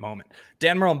great moment.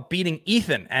 Dan Murrell beating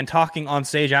Ethan and talking on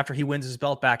stage after he wins his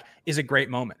belt back is a great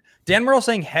moment. Dan Murrell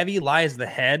saying heavy lies the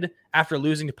head after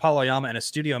losing to Paul Oyama in a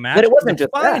studio match. But it wasn't just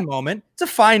a fine moment. It's a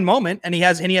fine moment, and he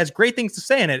has great things to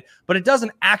say in it, but it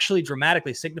doesn't actually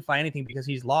dramatically signify anything because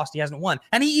he's lost. He hasn't won.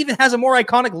 And he even has a more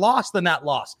iconic loss than that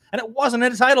loss. And it wasn't a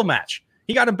title match.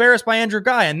 He got embarrassed by Andrew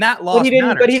Guy, and that loss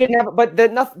matters.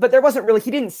 But there wasn't really,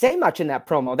 he didn't say much in that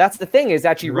promo. That's the thing, is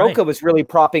actually Roka was really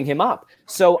propping him up.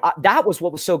 So that was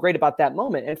what was so great about that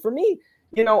moment. And for me,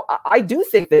 you know, I do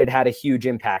think that it had a huge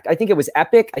impact. I think it was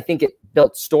epic. I think it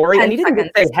built story. And he didn't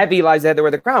just say heavy lies the head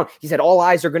where the crown. He said all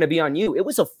eyes are going to be on you. It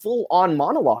was a full-on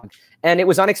monologue, and it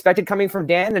was unexpected coming from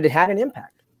Dan, and it had an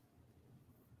impact.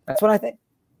 That's what I think.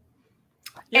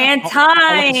 Yeah, and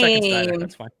time.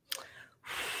 That's fine.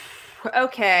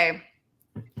 Okay.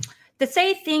 To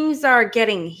say things are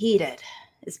getting heated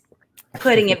is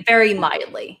putting it very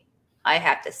mildly, I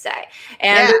have to say.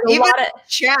 And there's a lot of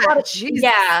chat.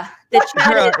 Yeah.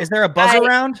 Is there a buzz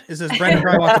around? Is this Brendan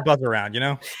probably wants to buzz around, you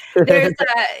know?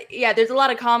 There's a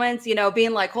lot of comments, you know,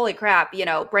 being like, holy crap, you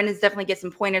know, Brendan's definitely get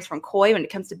some pointers from Coy when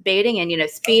it comes to baiting and, you know,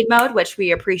 speed mode, which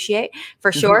we appreciate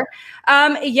for sure.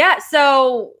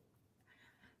 So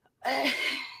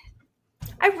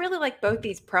I really like both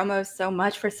these promos so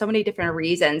much for so many different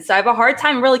reasons. So I have a hard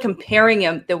time really comparing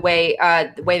them the way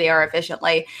they are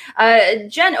efficiently.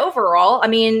 Jen, overall, I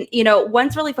mean, you know,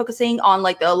 one's really focusing on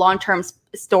like the long-term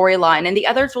storyline, and the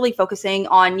other's really focusing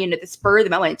on, you know, the spur of the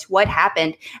moment, what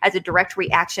happened as a direct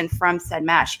reaction from said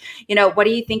match. You know, what do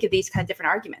you think of these kind of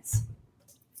different arguments?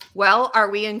 Well, are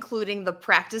we including the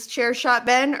practice chair shot,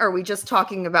 Ben? Or are we just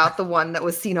talking about the one that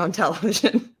was seen on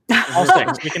television? All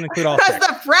 6. We can include all 6. Because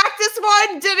the practice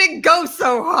one didn't go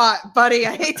so hot, buddy.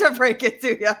 I hate to break it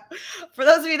to you. For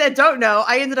those of you that don't know,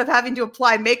 I ended up having to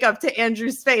apply makeup to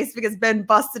Andrew's face because Ben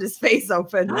busted his face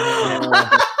open.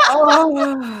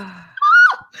 Oh.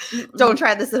 Don't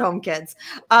try this at home, kids.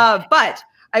 But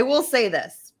I will say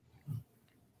this.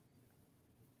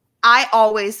 I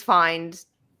always find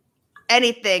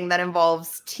anything that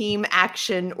involves team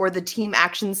action or the team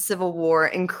action Civil War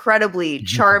incredibly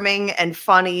charming and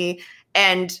funny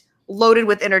and loaded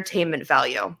with entertainment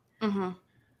value. Mm-hmm.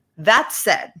 That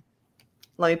said,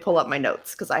 let me pull up my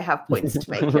notes because I have points to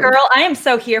make. Here. Girl, I am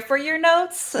so here for your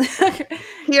notes.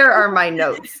 Here are my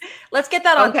notes. Let's get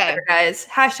that on Twitter, guys.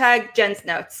 # Jen's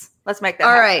notes. Let's make that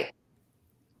all happen. right.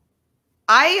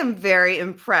 I am very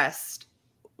impressed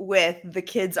with the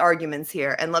kids' arguments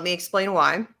here, and let me explain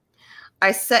why.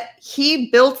 I said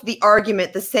he built the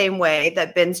argument the same way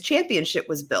that Ben's championship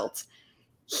was built.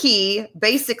 He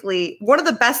basically, one of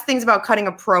the best things about cutting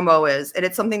a promo is, and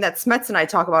it's something that Smets and I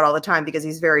talk about all the time because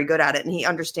he's very good at it and he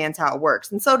understands how it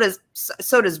works. And so does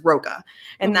Roca.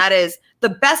 And that is, the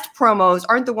best promos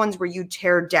aren't the ones where you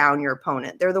tear down your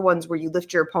opponent. They're the ones where you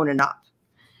lift your opponent up.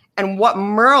 And what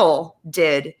Merle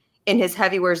did in his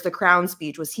Heavy Wears the Crown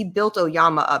speech was he built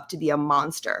Oyama up to be a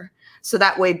monster. So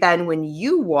that way, Ben, when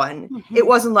you won, it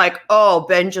wasn't like, oh,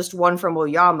 Ben just won from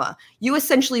Oyama. You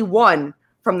essentially won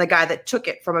from the guy that took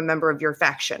it from a member of your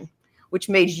faction, which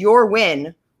made your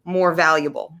win more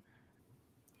valuable.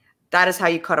 That is how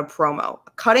you cut a promo.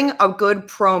 Cutting a good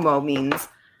promo means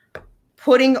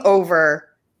putting over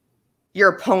your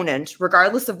opponent,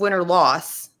 regardless of win or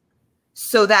loss,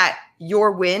 so that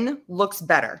your win looks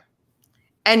better.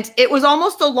 And it was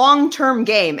almost a long-term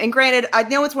game. And granted, I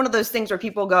know it's one of those things where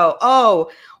people go, oh,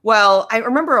 well, I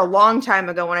remember a long time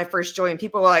ago when I first joined,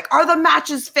 people were like, are the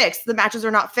matches fixed? The matches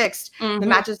are not fixed. The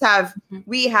matches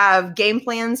we have game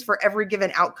plans for every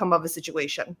given outcome of a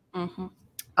situation.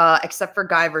 Except for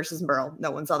Guy versus Merle.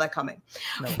 No one saw that coming.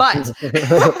 No. But,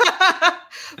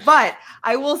 but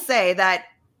I will say that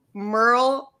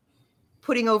Merle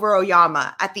putting over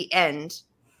Oyama at the end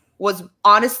was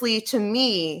honestly, to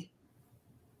me,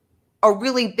 a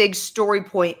really big story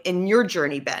point in your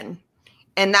journey, Ben.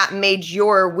 And that made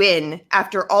your win,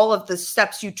 after all of the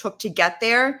steps you took to get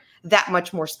there, that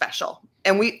much more special.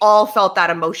 And we all felt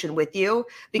that emotion with you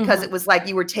because it was like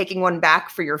you were taking one back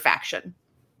for your faction.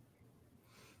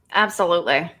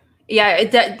 Absolutely.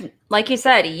 Yeah, like you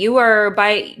said, you are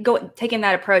taking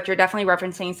that approach, you're definitely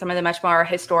referencing some of the much more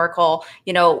historical,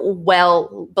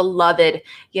 well-beloved,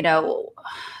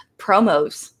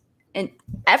 promos and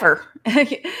ever.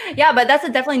 Yeah, but that's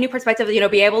a definitely new perspective,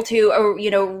 be able to,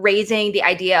 raising the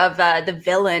idea of the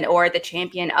villain or the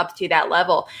champion up to that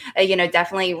level,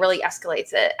 definitely really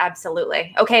escalates it.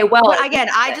 Absolutely. Okay. Well, but again,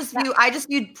 I just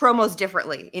viewed promos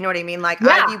differently. You know what I mean? Like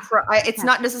I view it's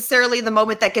not necessarily the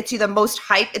moment that gets you the most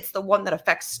hype. It's the one that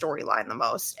affects storyline the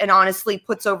most and honestly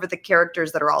puts over the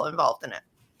characters that are all involved in it.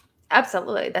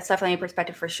 Absolutely. That's definitely a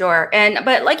perspective for sure.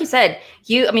 But like you said,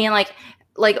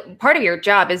 like part of your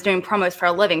job is doing promos for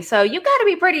a living. So you got to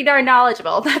be pretty darn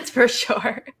knowledgeable. That's for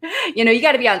sure. You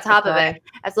got to be on top of it.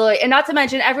 Absolutely. And not to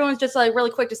mention, everyone's just like really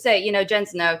quick to say,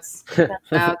 Jen's notes,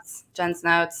 Jen's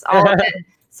notes, all of it.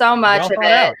 So much of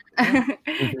it.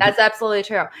 That's absolutely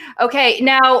true. Okay,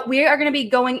 now we are going to be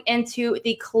going into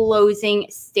the closing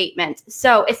statement.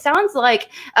 So it sounds like,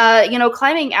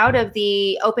 climbing out of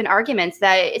the open arguments,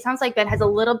 that it sounds like Ben has a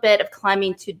little bit of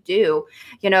climbing to do,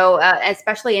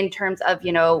 especially in terms of,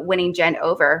 winning Jen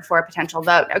over for a potential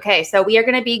vote. Okay, so we are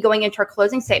going to be going into our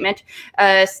closing statement,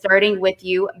 starting with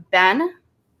you, Ben.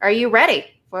 Are you ready?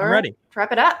 I'm ready. To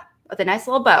wrap it up with a nice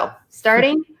little bow.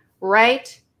 Starting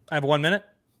right. I have 1 minute.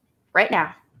 Right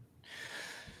now.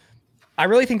 I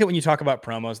really think that when you talk about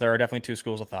promos, there are definitely two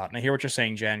schools of thought. And I hear what you're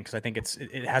saying, Jen, because I think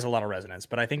it has a lot of resonance.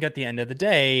 But I think at the end of the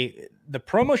day, the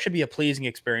promo should be a pleasing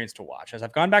experience to watch. As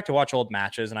I've gone back to watch old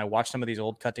matches and I watch some of these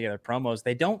old cut together promos,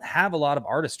 they don't have a lot of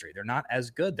artistry. They're not as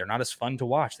good. They're not as fun to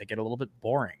watch. They get a little bit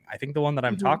boring. I think the one that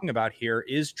I'm talking about here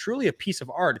is truly a piece of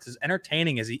art. It's as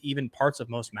entertaining as even parts of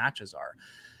most matches are.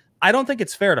 I don't think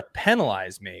it's fair to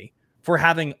penalize me for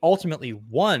having ultimately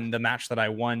won the match that I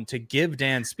won to give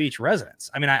Dan's speech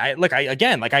resonance. I mean, I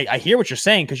hear what you're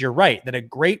saying, because you're right that a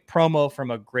great promo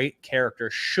from a great character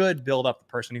should build up the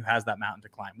person who has that mountain to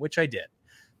climb, which I did.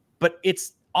 But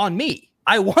it's on me.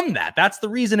 I won that. That's the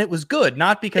reason it was good,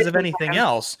 not because of anything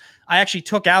else. I actually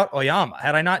took out Oyama.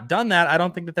 Had I not done that, I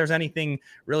don't think that there's anything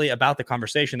really about the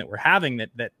conversation that we're having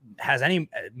that has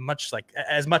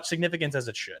as much significance as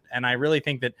it should. And I really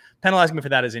think that penalizing me for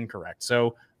that is incorrect.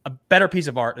 So a better piece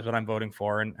of art is what I'm voting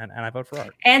for, and I vote for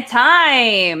art. And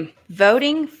time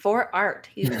voting for art.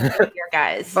 Who's here,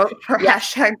 guys? Vote for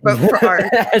hashtag vote for art.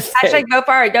 Hashtag vote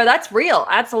for art. No, that's real.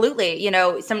 Absolutely. You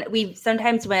know,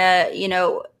 sometimes you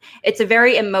know, it's a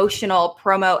very emotional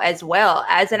promo as well.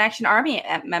 As an Action Army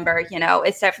member, you know,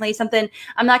 it's definitely something.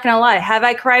 I'm not gonna lie. Have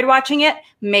I cried watching it?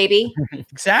 Maybe.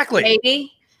 Exactly.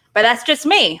 Maybe. But that's just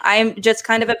me. I'm just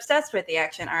kind of obsessed with the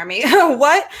Action Army.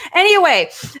 What? Anyway,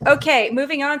 okay,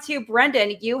 moving on to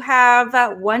Brendan. You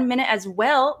have 1 minute as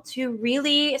well to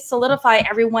really solidify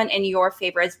everyone in your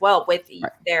favor as well with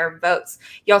their votes.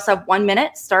 You also have 1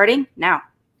 minute starting now.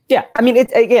 Yeah, I mean,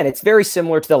 it's very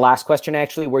similar to the last question,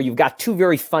 actually, where you've got two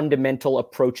very fundamental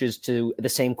approaches to the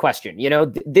same question. You know,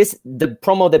 the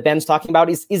promo that Ben's talking about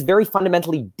is very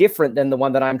fundamentally different than the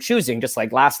one that I'm choosing. Just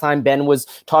like last time, Ben was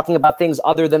talking about things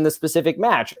other than the specific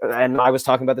match, and I was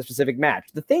talking about the specific match.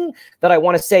 The thing that I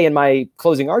want to say in my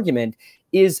closing argument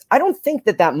is I don't think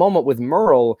that moment with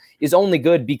Merle is only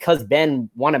good because Ben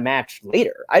won a match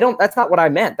later. That's not what I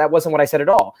meant. That wasn't what I said at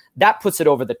all. That puts it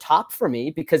over the top for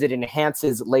me because it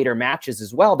enhances later matches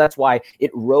as well. That's why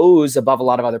it rose above a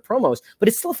lot of other promos, but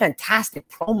it's still a fantastic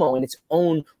promo in its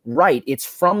own right. It's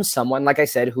from someone, like I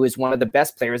said, who is one of the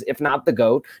best players, if not the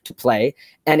GOAT, to play.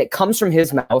 And it comes from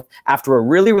his mouth after a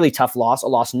really, really tough loss, a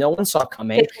loss no one saw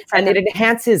coming, and it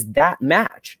enhances that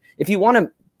match. If you want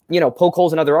to, you know, poke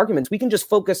holes in other arguments, we can just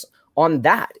focus on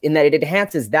that, in that it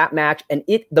enhances that match, and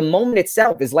the moment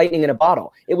itself is lightning in a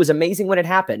bottle. It was amazing when it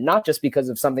happened, not just because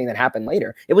of something that happened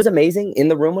later. It was amazing in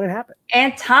the room when it happened.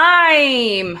 And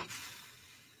time.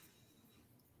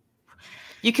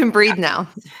 You can breathe now.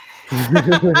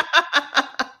 I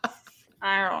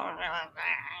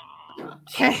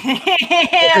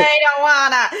don't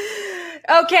wanna.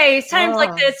 Okay, it's times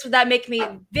like this that make me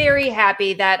very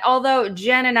happy that although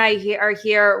Jen and I are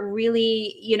here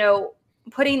really, you know,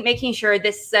 making sure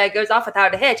this goes off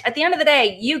without a hitch. At the end of the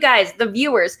day, you guys, the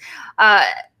viewers,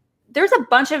 there's a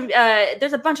bunch of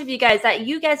you guys that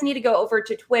you guys need to go over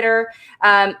to Twitter.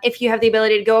 If you have the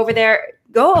ability to go over there,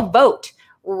 go vote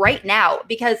right now,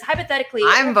 because hypothetically,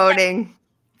 I'm voting.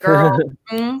 Girl,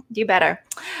 you better.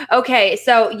 Okay,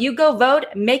 so you go vote,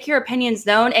 make your opinions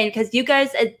known, and because you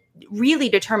guys really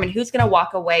determine who's going to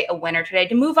walk away a winner today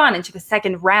to move on into the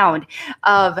second round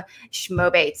of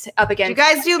Schmobates up against. You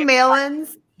guys do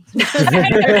mail-ins?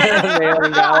 Actually,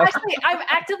 I'm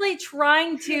actively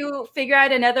trying to figure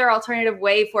out another alternative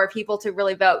way for people to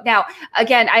really vote. Now,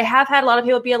 again, I have had a lot of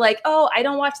people be like, oh, I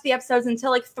don't watch the episodes until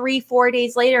like 3-4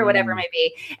 days later, whatever it might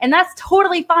be. And that's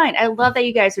totally fine. I love that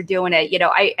you guys are doing it. You know,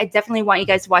 I definitely want you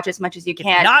guys to watch as much as you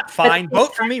can. Not fine.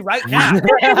 Vote for me right now.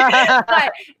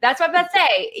 But that's what I'm about to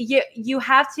say. You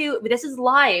have to, this is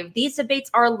live. These debates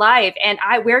are live. And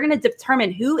we're going to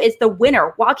determine who is the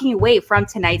winner walking away from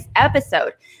tonight's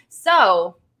episode.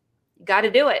 So you got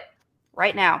to do it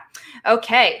right now.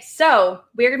 Okay, so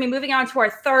we're going to be moving on to our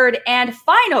third and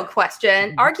final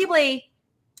question. Arguably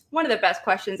one of the best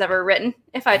questions ever written,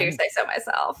 if I do say so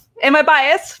myself. Am I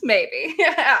biased? Maybe.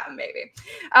 Maybe.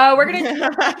 We're going to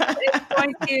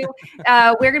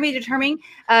be determining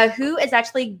who is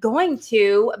actually going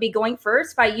to be going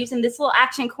first by using this little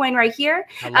action coin right here.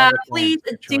 Please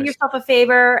do yourself a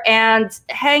favor and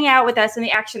hang out with us in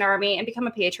the Action Army and become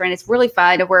a patron. It's really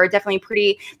fun. We're definitely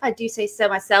pretty, if I do say so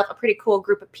myself, a pretty cool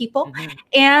group of people.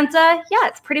 And yeah,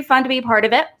 it's pretty fun to be part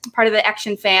of it, part of the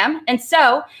Action fam. And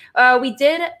so we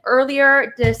did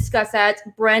earlier discuss that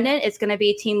Brendan is going to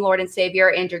be Team Lord and Savior,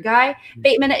 Andrew Guy.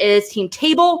 Bateman is Team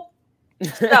Table.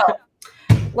 So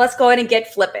let's go ahead and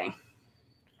get flipping.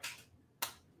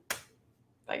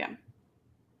 Again.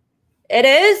 It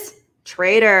is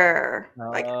Traitor.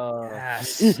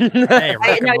 Yes. Hey,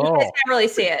 no, you guys can't really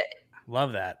see it.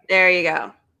 Love that. There you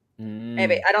go.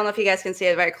 Maybe. I don't know if you guys can see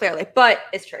it very clearly, but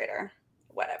it's Traitor.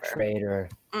 Whatever. Traitor.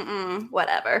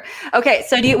 Whatever. Okay,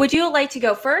 so would you like to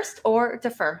go first or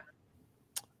defer?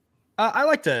 I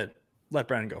like to let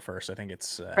Brendan go first. I think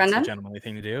it's a gentlemanly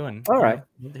thing to do. And all right,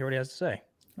 hear what he has to say.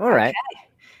 All right. Okay.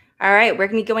 All right. We're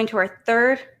going to be going to our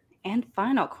third and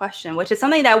final question, which is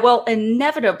something that will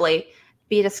inevitably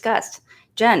be discussed.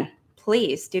 Jen,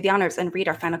 please do the honors and read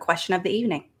our final question of the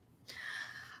evening.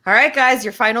 All right, guys,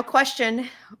 your final question.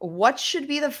 What should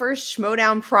be the first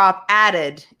Schmodown prop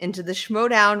added into the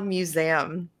Schmodown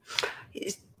Museum?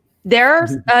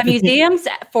 There's museums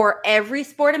for every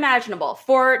sport imaginable,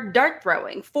 for dart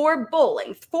throwing, for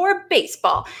bowling, for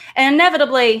baseball. And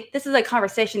inevitably, this is a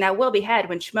conversation that will be had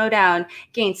when Schmoedown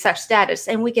gains such status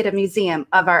and we get a museum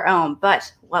of our own.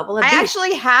 But what will it be? I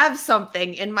actually have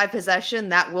something in my possession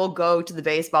that will go to the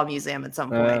baseball museum at some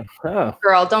point.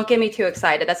 Girl, don't get me too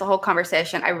excited. That's a whole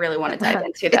conversation I really want to dive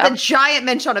into. It's a giant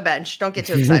bench on a bench. Don't get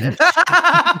too excited.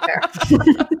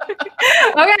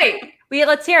 Okay,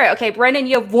 let's hear it. Okay, Brendan,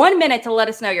 you have 1 minute to let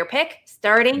us know your pick,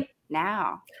 starting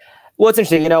now. Well, it's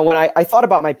interesting. When I thought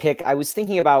about my pick, I was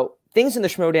thinking about things in the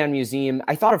Schmoedown Museum.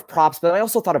 I thought of props, but I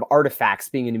also thought of artifacts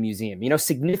being in a museum,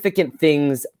 significant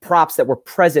things, props that were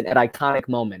present at iconic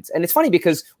moments. And it's funny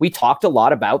because we talked a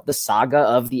lot about the saga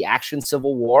of the Action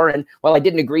Civil War. And while I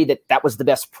didn't agree that that was the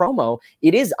best promo,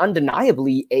 it is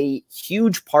undeniably a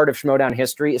huge part of Schmoedown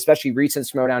history, especially recent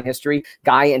Schmoedown history.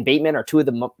 Guy and Bateman are two of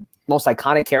the most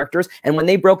iconic characters. And when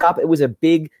they broke up, it was a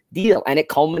big deal. And it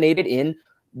culminated in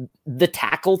the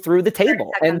tackle through the table.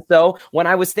 And so when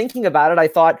I was thinking about it, I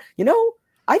thought,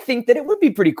 I think that it would be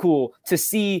pretty cool to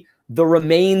see the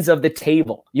remains of the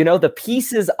table, the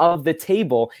pieces of the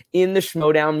table in the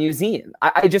Schmoedown Museum.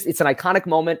 It's an iconic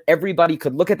moment. Everybody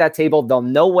could look at that table. They'll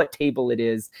know what table it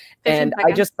is. And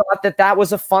I just thought that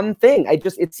was a fun thing.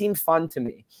 It seemed fun to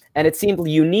me. And it seemed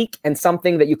unique and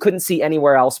something that you couldn't see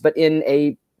anywhere else, but in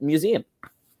a museum.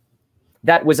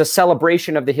 That was a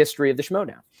celebration of the history of the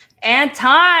Schmoedown. And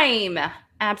time.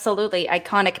 Absolutely.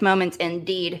 Iconic moments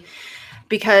indeed,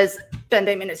 because Ben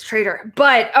Bateman is traitor.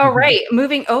 But all right,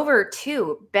 moving over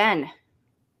to Ben.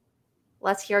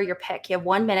 Let's hear your pick. You have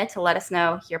 1 minute to let us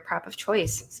know your prop of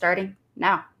choice, starting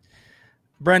now.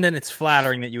 Brendan, it's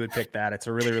flattering that you would pick that. It's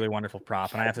a really, really wonderful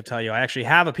prop. And I have to tell you, I actually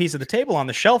have a piece of the table on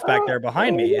the shelf back there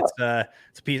behind me. It's a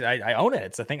piece, I own it.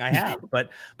 It's a thing I have. But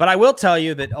I will tell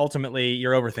you that ultimately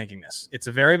you're overthinking this. It's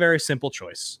a very, very simple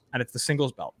choice. And it's the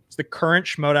singles belt. It's the current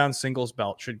Schmoedown singles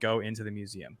belt should go into the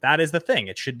museum. That is the thing.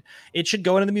 It should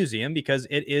go into the museum because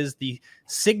it is the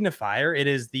signifier. It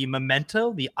is the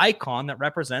memento, the icon that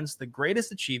represents the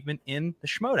greatest achievement in the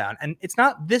Schmoedown. And it's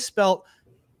not this belt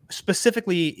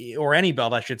specifically, or any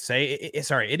belt, I should say.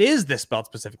 It is this belt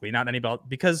specifically, not any belt,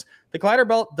 because the Collider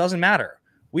belt doesn't matter.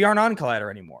 We aren't on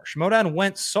Collider anymore. Schmoedown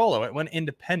went solo. It went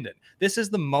independent. This is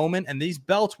the moment, and these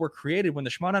belts were created when the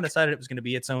Schmoedown decided it was going to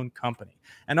be its own company.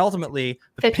 And ultimately,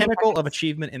 the pinnacle of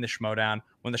achievement in the Schmoedown,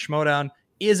 when the Schmoedown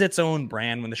is its own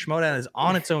brand, when the Schmoedown is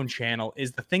on its own channel,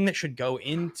 is the thing that should go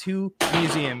into the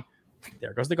museum.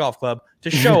 There goes the golf club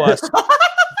to show us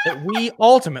that we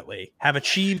ultimately have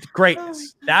achieved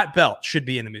greatness. That belt should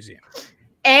be in the museum.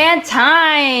 And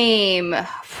time.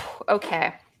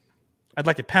 Okay. I'd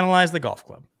like to penalize the golf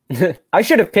club. I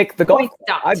should have picked the golf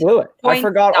club. I blew it. I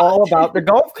forgot all about the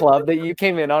golf club that you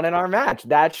came in on in our match.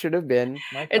 That should have been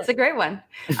my It's a great one.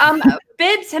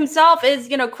 Bibbs himself is,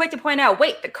 quick to point out,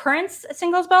 wait, the current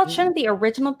singles belt, shouldn't the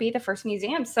original be the first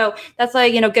museum? So that's a,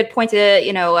 good point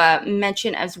to,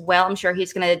 mention as well. I'm sure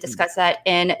he's going to discuss that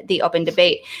in the open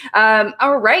debate.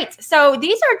 All right. So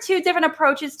these are two different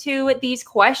approaches to these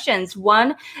questions.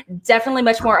 One, definitely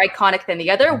much more iconic than the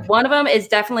other. One of them is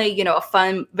definitely, a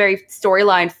fun, very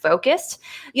storyline focused,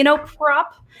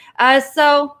 prop.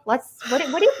 So what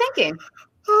are you thinking?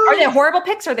 Are they horrible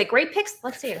picks? Are they great picks?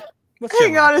 Let's see it.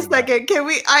 Hang on a second.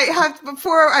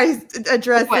 Before I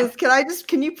address this,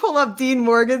 can you pull up Dean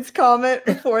Morgan's comment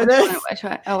before this? Which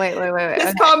one? Oh, wait.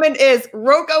 His comment is,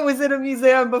 Rocha was in a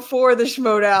museum before the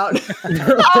Schmoedown.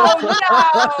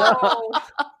 Oh,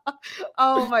 no.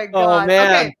 Oh, my God. Oh,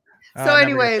 man. Okay. So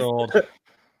anyways,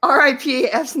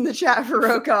 RIP F's in the chat for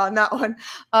Rocha on that one.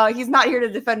 He's not here to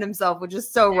defend himself, which is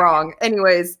so wrong.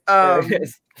 Anyways, Rocha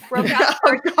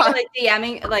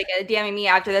DMing me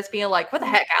after this, being like, "What the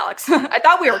heck, Alex? I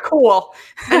thought we were cool."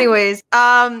 Anyways,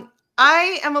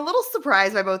 I am a little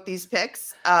surprised by both these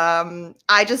picks.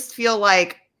 I just feel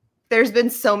like there's been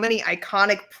so many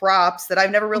iconic props that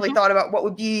I've never really thought about what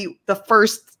would be the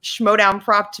first Schmoedown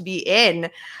prop to be in.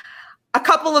 A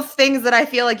couple of things that I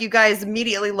feel like you guys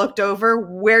immediately looked over.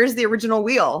 Where's the original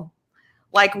wheel?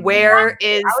 Like, where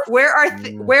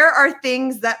are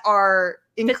things that are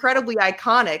incredibly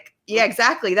iconic? Yeah,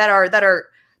 exactly. That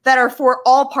are for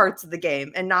all parts of the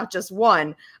game and not just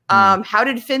one. How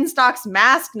did Finstock's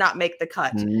mask not make the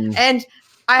cut? And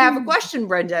I have a question,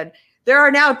 Brendan. There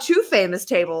are now two famous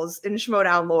tables in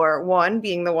Schmoedown lore. One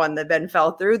being the one that Ben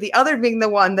fell through. The other being the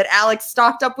one that Alex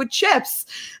stocked up with chips.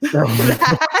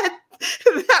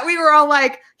 That we were all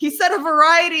like, he said a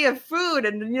variety of food,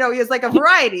 and he has like a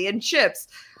variety in chips.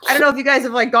 I don't know if you guys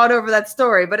have like gone over that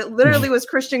story, but it literally was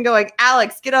Christian going,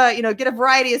 Alex, get a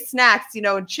variety of snacks,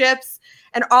 and chips.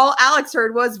 And all Alex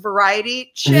heard was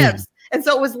variety chips. And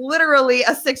so it was literally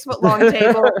a 6-foot-long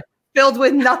table filled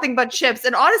with nothing but chips.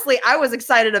 And honestly, I was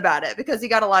excited about it because you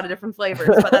got a lot of different flavors,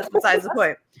 but that's besides the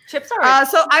point. Chips are.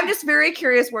 So I'm just very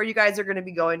curious where you guys are going to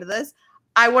be going to this.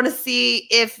 I want to see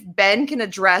if Ben can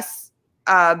address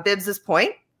Bibbs's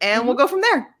point, and we'll go from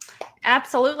there.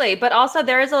 Absolutely. But also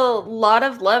there is a lot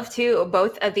of love to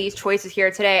both of these choices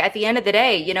here today. At the end of the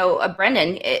day, you know,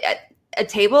 Brendan,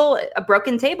 a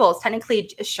broken table is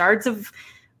technically shards of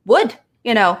wood,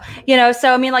 you know,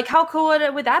 so I mean, like, how cool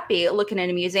would that be looking in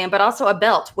a museum? But also a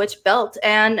belt, which belt?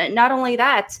 And not only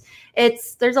that,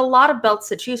 there's a lot of belts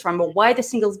to choose from, but why the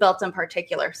singles belt in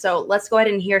particular? So let's go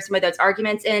ahead and hear some of those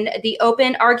arguments in the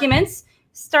open arguments,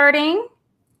 starting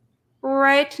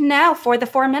right now for the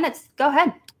 4 minutes. Go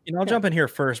ahead. You know, I'll jump in here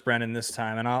first, Brendan, this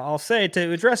time. And I'll say,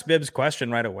 to address Bibbs' question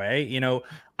right away, you know,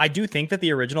 I do think that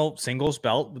the original singles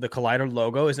belt with the Collider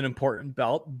logo is an important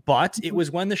belt, but it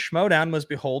was when the Schmodown was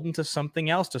beholden to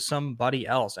something else, to somebody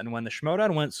else. And when the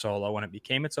Schmodown went solo, when it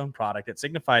became its own product, it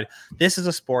signified this is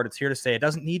a sport. It's here to stay. It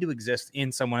doesn't need to exist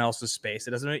in someone else's space.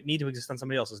 It doesn't need to exist on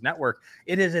somebody else's network.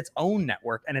 It is its own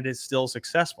network, and it is still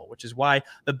successful, which is why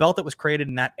the belt that was created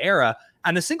in that era,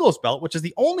 and the singles belt, which is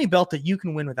the only belt that you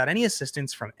can win without any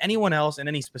assistance from anyone else in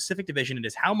any specific division. It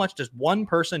is how much does one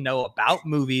person know about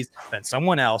movies than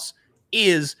someone else,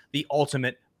 is the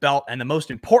ultimate belt, and the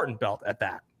most important belt at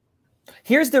that.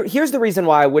 Here's the reason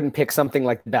why I wouldn't pick something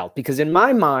like the belt, because in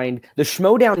my mind, the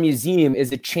Schmodown Museum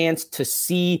is a chance to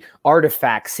see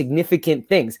artifacts, significant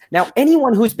things. Now,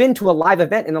 anyone who's been to a live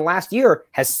event in the last year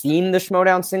has seen the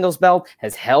Schmodown singles belt,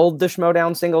 has held the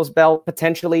Schmodown singles belt,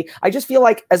 potentially. I just feel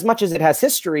like as much as it has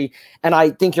history, and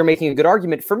I think you're making a good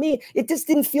argument, for me, it just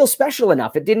didn't feel special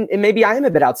enough. It didn't, and maybe I am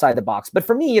a bit outside the box, but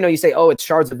for me, you know, you say, oh, it's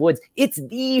shards of wood. It's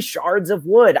the shards of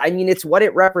wood. I mean, it's what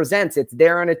it represents. It's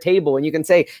there on a table, and you can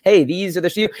say, hey, these are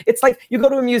the, it's like you go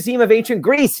to a museum of ancient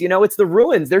Greece, you know, it's the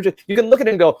ruins. They're just, you can look at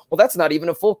it and go, well, that's not even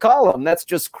a full column. That's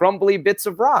just crumbly bits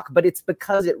of rock. But it's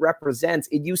because it represents,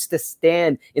 it used to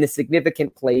stand in a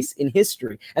significant place in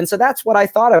history. And so that's what I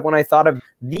thought of when I thought of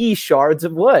the shards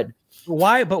of wood.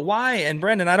 Why? But why? And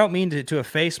Brendan, I don't mean to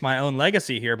efface my own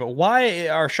legacy here, but why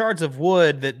are shards of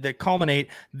wood that culminate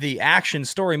the action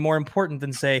story more important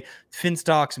than, say,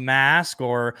 Finstock's mask,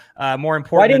 or more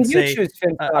important than, say, a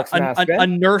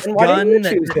Nerf gun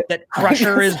that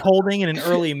Crusher is holding in an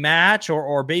early match,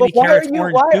 or Baby Carrot's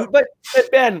orange boot? But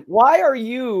Ben, why are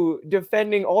you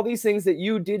defending all these things that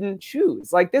you didn't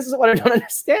choose? Like, this is what I don't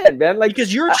understand, Ben. Like,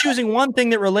 because you're choosing one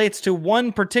thing that relates to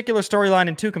one particular storyline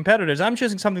and two competitors. I'm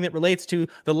choosing something that relates to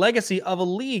the legacy of a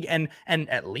league, and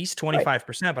at least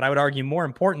 25%, but I would argue more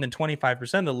important than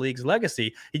 25% of the league's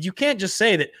legacy. You can't just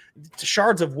say that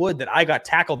shards of wood that I got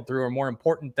tackled through are more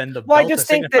important than the belt. I just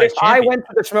think that if I went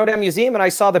to the Schmodown Museum and I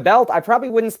saw the belt, I probably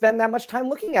wouldn't spend that much time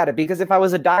looking at it, because if I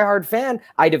was a diehard fan,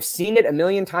 I'd have seen it a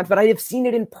million times, but I'd have seen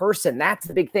it in person. That's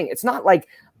the big thing. It's not like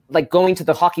going to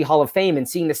the Hockey Hall of Fame and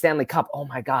seeing the Stanley Cup. Oh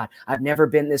my God, I've never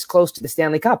been this close to the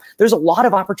Stanley Cup. There's a lot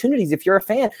of opportunities if you're a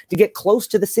fan to get close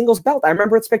to the singles belt. I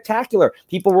remember it's spectacular.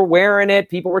 People were wearing it.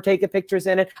 People were taking pictures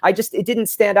in it. It didn't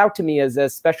stand out to me as a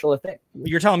special thing.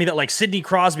 You're telling me that, like, Sidney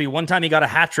Crosby, one time he got a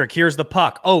hat trick. Here's the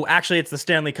puck. Oh, actually, it's the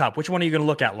Stanley Cup. Which one are you going to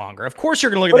look at longer? Of course,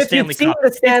 you're going to look at the Stanley Cup.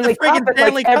 The Stanley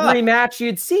Cup, like every match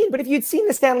you'd seen. But if you'd seen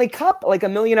the Stanley Cup like a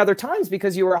million other times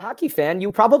because you were a hockey fan,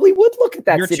 you probably would look at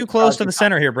that. You're too close to the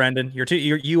center here, Brendan.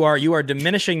 You are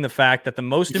diminishing the fact that the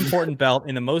most important belt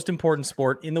in the most important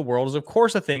sport in the world is, of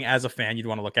course, a thing as a fan you'd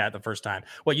want to look at the first time.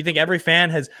 What, you think every fan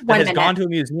has gone to a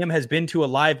museum, has been to a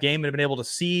live game, and have been able to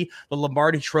see the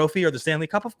Lombardi Trophy or the Stanley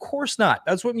Cup? Of course not.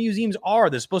 That's what museums are.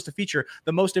 They're supposed to feature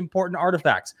the most important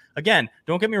artifacts. Again,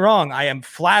 don't get me wrong. I am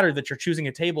flattered that you're choosing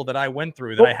a table that I went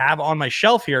through, that I have on my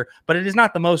shelf here, but it is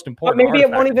not the most important. But maybe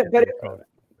it won't even.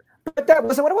 But that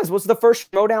wasn't what it was. It was the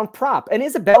first Schmodown prop. And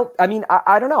is a belt, I mean,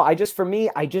 I don't know. For me,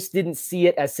 I just didn't see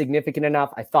it as significant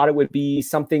enough. I thought it would be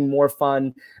something more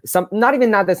fun. That's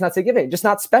not significant, just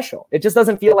not special. It just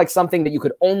doesn't feel like something that you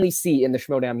could only see in the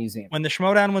Schmodown Museum. When the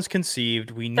Schmodown was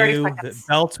conceived, we knew that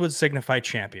belts would signify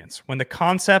champions. When the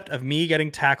concept of me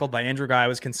getting tackled by Andrew Guy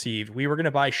was conceived, we were going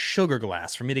to buy sugar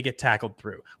glass for me to get tackled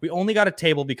through. We only got a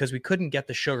table because we couldn't get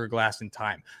the sugar glass in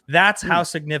time. That's how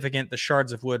significant the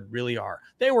shards of wood really are.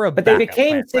 They were but they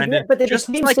became significant. But they just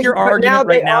became like your argument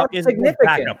right now is a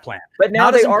backup plan. But now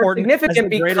they are significant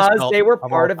because they were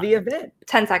part of the event.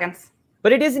 10 seconds.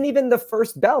 But it isn't even the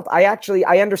first belt. I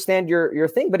understand your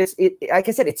thing, but it's like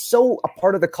I said, it's so a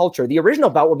part of the culture. The original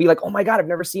belt will be like, oh my God, I've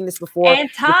never seen this before. And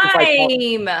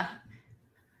time.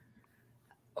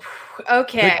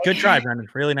 Okay. Good try, Brendan.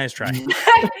 Really nice try.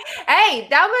 Hey,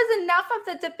 that was enough of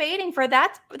the debating for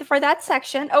that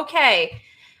section. Okay.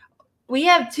 we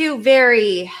have two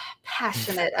very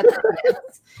passionate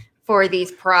opponents for these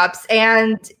props.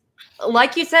 And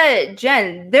like you said,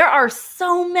 Jen, there are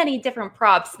so many different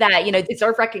props that,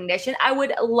 deserve recognition. I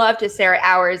would love to stare at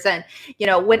ours and,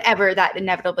 whenever that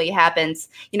inevitably happens,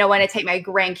 when I take my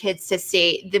grandkids to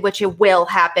see, which it will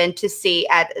happen, to see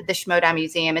at the Schmoedown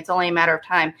Museum. It's only a matter of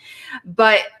time.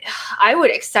 But I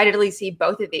would excitedly see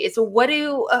both of these. So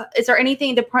is there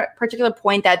anything, the particular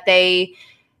point that they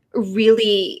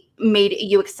really made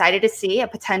you excited to see a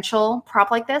potential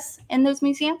prop like this in those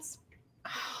museums?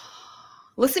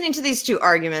 Listening to these two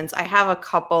arguments, I have a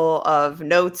couple of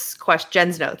notes,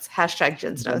 Jen's notes, hashtag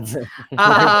Jen's notes,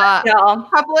 a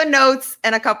couple of notes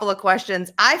and a couple of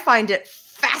questions. I find it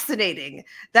fascinating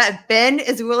that Ben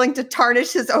is willing to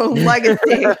tarnish his own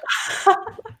legacy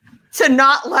to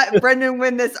not let Brendan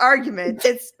win this argument.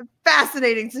 It's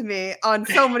fascinating to me on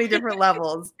so many different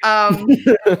levels.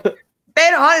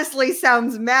 Ben honestly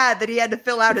sounds mad that he had to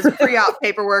fill out his pre-op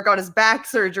paperwork on his back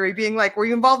surgery, being like, were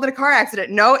you involved in a car accident?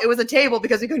 No, it was a table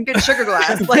because we couldn't get sugar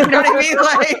glass. Like, you know what I mean?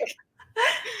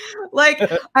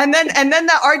 And then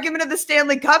the argument of the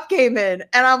Stanley Cup came in,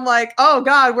 and I'm like, oh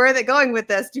God, where are they going with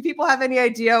this? Do people have any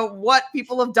idea what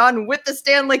people have done with the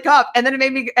Stanley Cup? And then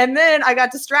then I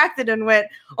got distracted and went,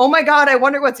 oh my God, I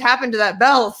wonder what's happened to that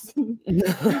belt.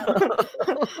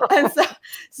 And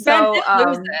so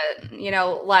lose it,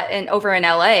 and over in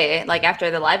LA, like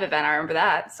after the live event, I remember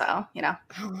that. So, oh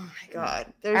my God,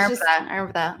 I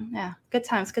remember that. Yeah. Good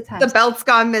times. The belt's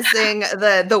gone missing.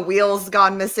 The wheel's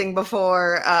gone missing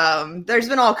before. There's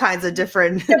been all kinds of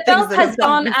different the belt has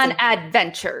gone on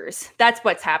adventures. That's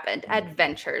what's happened.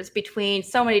 Adventures between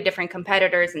so many different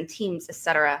competitors and teams,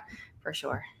 etc. For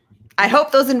sure. I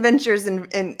hope those adventures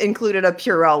included a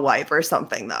Purell wipe or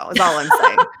something, though. Is all I'm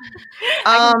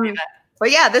saying.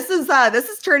 But yeah, this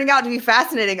is turning out to be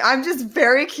fascinating. I'm just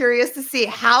very curious to see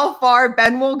how far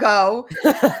Ben will go,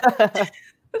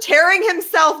 tearing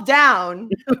himself down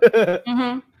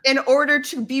in order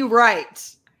to be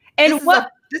right. And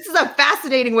this is a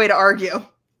fascinating way to argue.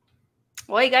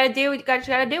 Well, you got to do what you got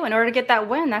to do in order to get that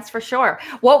win. That's for sure.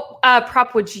 What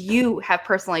prop would you have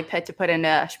personally picked to put in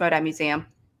a Schmoedown Museum?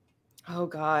 Oh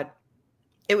God,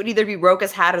 it would either be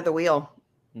Roka's hat or the wheel.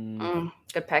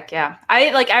 Good pick, yeah. I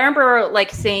remember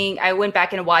seeing. I went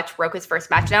back and watched Roka's first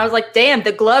match, and I was like, "Damn,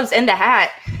 the gloves and the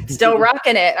hat, still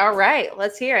rocking it." All right,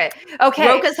 let's hear it. Okay,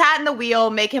 Roka's hat and the wheel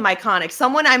make him iconic.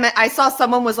 I saw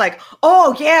someone was like,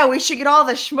 "Oh yeah, we should get all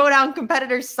the Schmoedown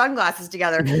competitors' sunglasses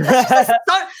together." That's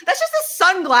just a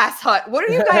sunglass hut. What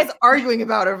are you guys arguing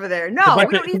about over there? No, we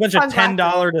don't need a bunch of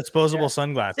 $10 disposable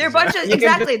sunglasses. They're a bunch of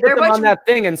exactly. They're a bunch on that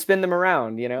thing and spin them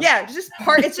around. Yeah, it's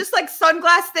just like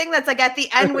sunglass thing that's like at the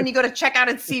end when you go to check out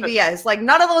at CVS. Like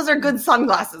none of those are good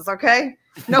sunglasses, okay?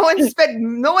 No one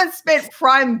spent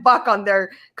prime buck on their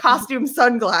costume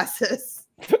sunglasses.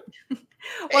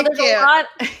 Well,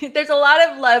 there's a lot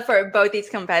of love for both these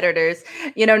competitors,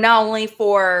 not only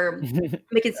for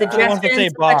making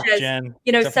suggestions,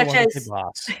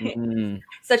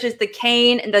 such as the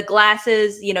cane and the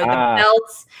glasses, the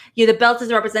belts. The belt is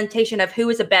a representation of who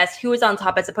is the best, who is on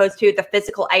top, as opposed to the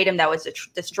physical item that was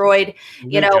destroyed.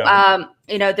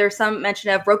 There's some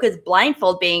mention of Roka's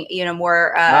blindfold being,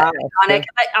 more iconic,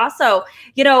 but also,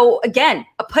 again,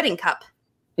 a pudding cup.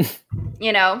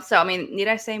 So I mean, need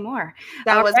I say more?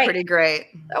 That was pretty great.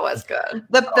 That was good.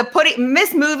 The pudding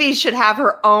Miss Movies should have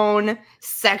her own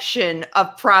section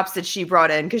of props that she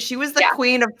brought in, because she was the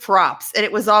queen of props, and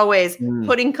it was always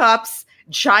pudding cups,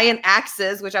 giant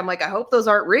axes, which I'm like, I hope those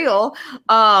aren't real.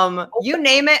 You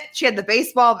name it. She had a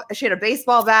baseball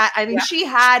bat. I mean, she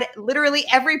had literally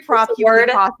every prop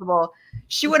humanly possible.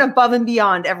 She went above and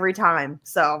beyond every time.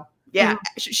 So yeah,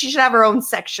 she should have her own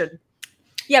section.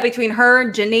 Yeah, between her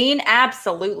and Janine,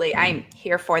 absolutely. I'm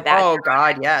here for that. Oh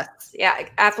God, yes. Yeah,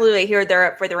 absolutely. Here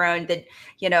they're for their own,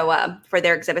 for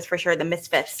their exhibits for sure, the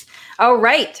Misfits. All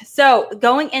right. So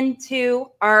going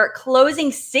into our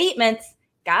closing statements,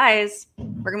 guys,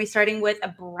 we're going to be starting with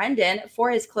Brendan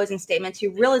for his closing statement to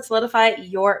really solidify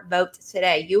your vote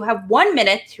today. You have 1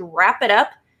 minute to wrap it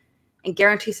up and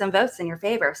guarantee some votes in your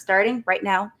favor. Starting right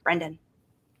now, Brendan.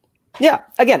 Yeah,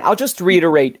 again, I'll just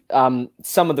reiterate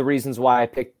some of the reasons why I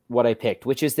picked what I picked,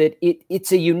 which is that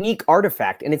it's a unique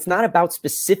artifact, and it's not about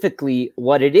specifically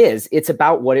what it is. It's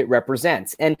about what it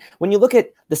represents. And when you look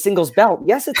at the singles belt,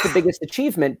 yes, it's the biggest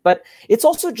achievement, but it's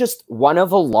also just one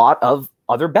of a lot of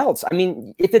other belts. I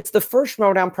mean, if it's the first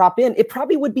Schmoedown prop in, it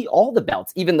probably would be all the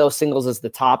belts, even though singles is the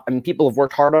top. I mean, people have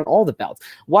worked hard on all the belts.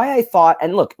 Why I thought,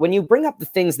 and look, when you bring up the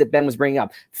things that Ben was bringing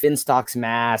up, Finstock's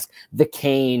mask, the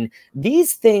cane,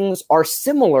 these things are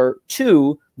similar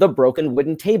to the broken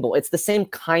wooden table. It's the same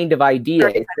kind of idea.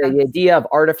 It's the idea of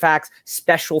artifacts,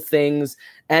 special things.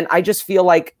 And I just feel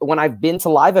like when I've been to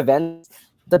live events,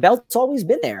 the belt's always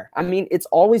been there. I mean, it's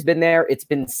always been there. It's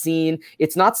been seen.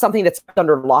 It's not something that's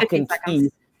under lock and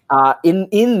key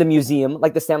in the museum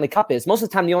like the Stanley Cup is. Most of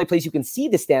the time, the only place you can see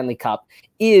the Stanley Cup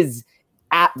is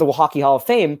at the Hockey Hall of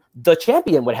Fame. The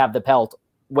champion would have the belt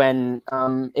when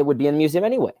it would be in the museum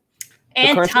anyway.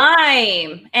 And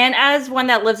time. And as one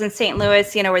that lives in St.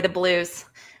 Louis, where the Blues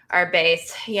are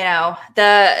based,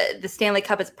 the Stanley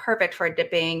Cup is perfect for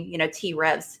dipping,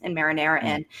 T-Revs and marinara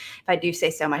in, if I do say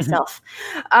so myself.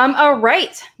 All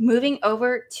right, moving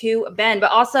over to Ben,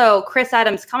 but also Chris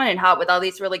Adams coming in hot with all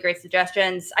these really great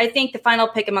suggestions. I think the final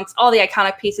pick amongst all the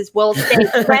iconic pieces will stay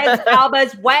Greg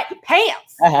Alba's wet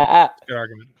pants. Good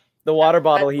argument. The water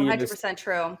bottle. That's 100%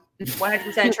 true.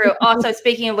 100% true. Also,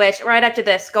 speaking of which, right after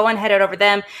this, go and head over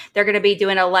them. They're going to be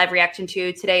doing a live reaction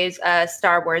to today's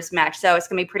Star Wars match. So it's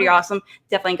going to be pretty awesome.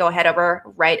 Definitely go head over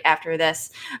right after this.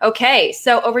 Okay,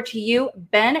 so over to you,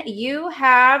 Ben. You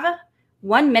have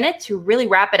 1 minute to really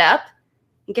wrap it up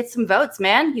and get some votes,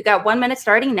 man. You got 1 minute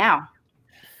starting now.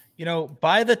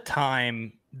 By the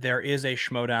time there is a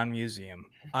Schmoedown museum,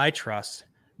 I trust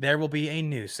there will be a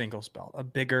new singles belt, a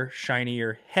bigger,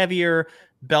 shinier, heavier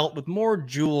belt with more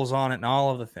jewels on it and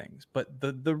all of the things. But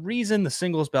the reason the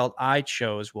singles belt I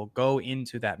chose will go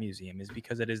into that museum is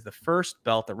because it is the first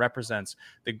belt that represents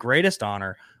the greatest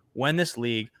honor when this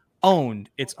league owned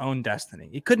its own destiny.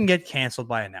 It couldn't get canceled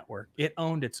by a network. It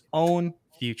owned its own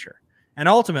future. And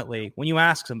ultimately, when you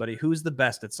ask somebody who's the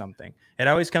best at something, it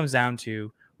always comes down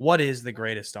to what is the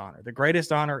greatest honor? The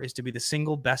greatest honor is to be the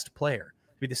single best player.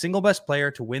 Be the single best player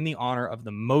to win the honor of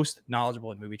the most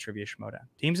knowledgeable in movie trivia Schmoedown.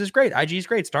 Teams is great. IG is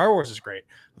great. Star Wars is great.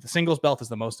 But the singles belt is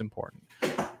the most important.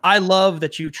 I love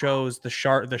that you chose the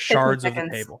shards of the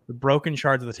table, the broken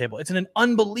shards of the table. It's an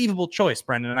unbelievable choice,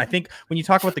 Brendan. And I think when you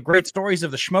talk about the great stories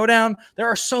of the Schmoedown, there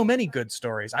are so many good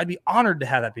stories. I'd be honored to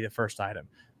have that be the first item.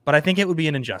 But I think it would be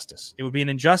an injustice. It would be an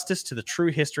injustice to the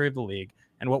true history of the league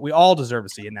and what we all deserve to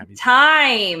see in that museum.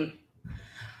 Time.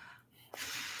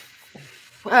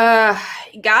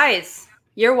 Guys,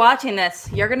 you're watching this.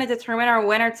 You're going to determine our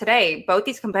winner today. Both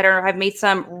these competitors have made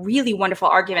some really wonderful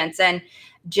arguments. And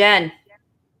Jen,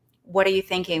 what are you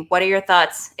thinking? What are your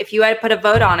thoughts? If you had to put a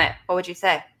vote on it, what would you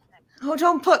say? Oh,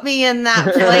 don't put me in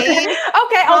that place.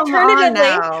 Okay,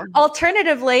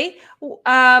 alternatively,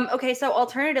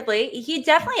 he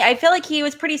definitely, I feel like he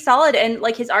was pretty solid in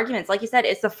like his arguments. Like you said,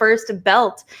 it's the first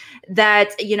belt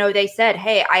that, they said,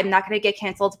 hey, I'm not going to get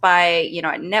canceled by,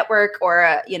 a network or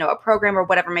a program or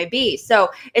whatever it may be.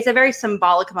 So it's a very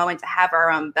symbolic moment to have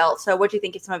our own belt. So what do you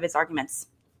think of some of his arguments?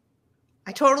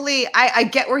 I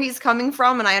get where he's coming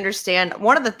from, and I understand.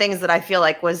 One of the things that I feel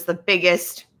like was the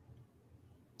biggest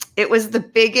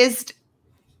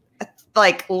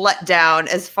like letdown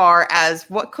as far as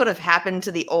what could have happened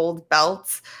to the old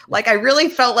belts. Like, I really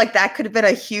felt like that could have been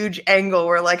a huge angle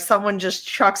where like someone just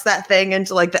chucks that thing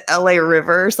into like the LA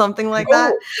River or something like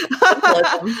that.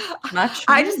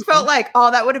 I just felt like,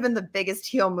 that would have been the biggest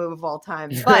heel move of all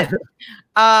time. But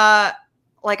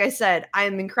like I said, I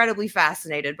am incredibly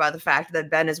fascinated by the fact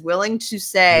that Ben is willing to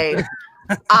say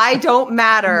I don't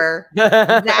matter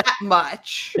that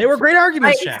much. They were great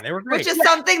arguments, Jen. They were great. Which is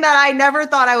something that I never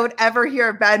thought I would ever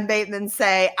hear Ben Bateman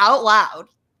say out loud.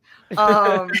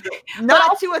 Not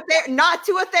to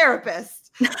a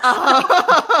therapist.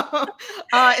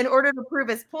 In order to prove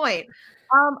his point.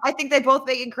 I think they both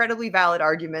make incredibly valid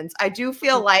arguments. I do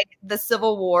feel like the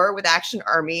Civil War with Action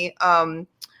Army,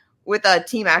 with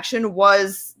Team Action,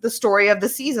 was the story of the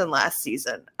season last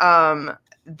season.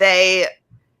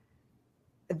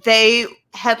 They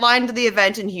headlined the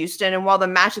event in Houston, and while the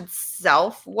match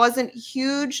itself wasn't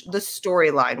huge, the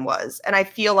storyline was. And I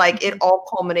feel like it all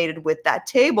culminated with that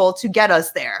table to get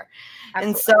us there. Absolutely.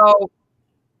 And so,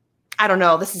 I don't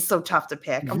know. This is so tough to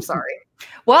pick. I'm sorry.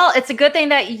 Well, it's a good thing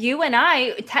that you and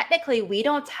I, technically, we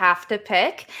don't have to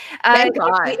pick.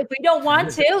 If we don't want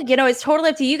to, it's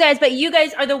totally up to you guys. But you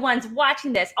guys are the ones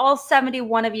watching this. All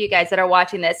 71 of you guys that are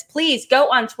watching this, please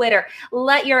go on Twitter.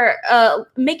 Let your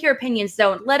make your opinions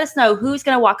known. Let us know who's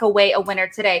going to walk away a winner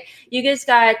today. You guys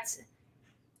got,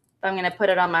 I'm going to put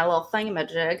it on my little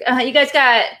thingamajig. You guys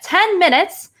got 10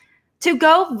 minutes to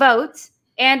go vote.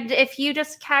 And if you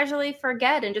just casually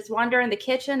forget and just wander in the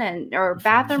kitchen or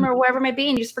bathroom or wherever it may be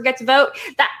and you just forget to vote,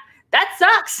 that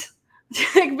sucks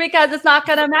because it's not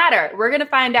going to matter. We're going to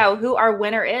find out who our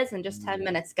winner is in just 10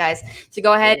 minutes, guys. So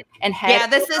go ahead and head. Yeah,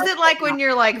 this isn't like when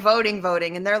you're like voting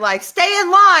and they're like, stay in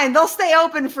line. They'll stay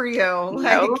open for you.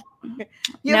 Like,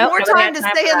 you have more time to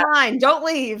stay in line. Don't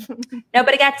leave.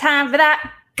 Nobody got time for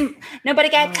that. Nobody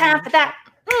got time for that.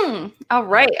 All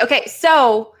right. Okay.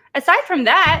 So aside from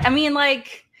that, I mean,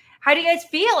 like, how do you guys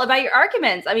feel about your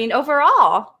arguments? I mean,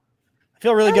 overall. I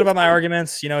feel really good about my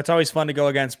arguments. You know, it's always fun to go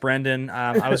against Brendan.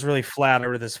 I was really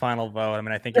flattered with his final vote. I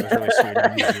mean, I think it was really sweet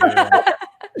of him to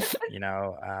do. You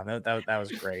know, that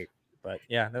was great. But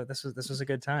yeah, this was a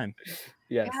good time.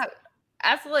 Yes. Yeah,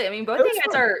 absolutely. I mean, both of you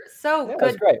guys are so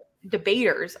good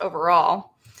debaters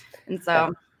overall. And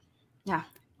so, yeah.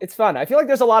 It's fun. I feel like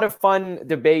there's a lot of fun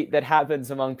debate that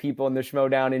happens among people in the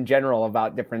Schmodown in general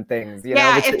about different things. You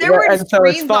know, if there were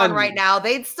streams on right now,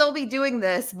 they'd still be doing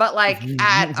this, but like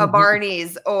at a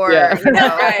Barney's or you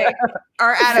know,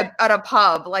 or at a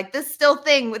pub. Like the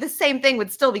same thing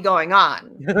would still be going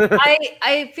on.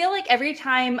 I feel like every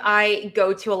time I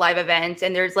go to a live event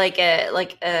and there's like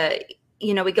a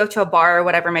you know, we go to a bar or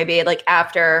whatever, maybe like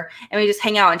after, and we just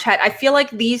hang out and chat. I feel like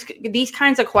these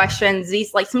kinds of questions,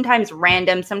 these like sometimes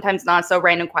random, sometimes not so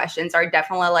random questions are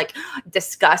definitely like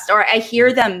discussed, or I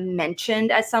hear them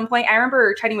mentioned at some point. I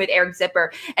remember chatting with Eric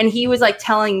Zipper and he was like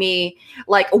telling me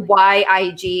like why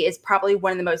IG is probably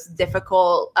one of the most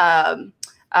difficult,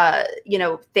 you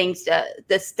know, things to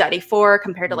study for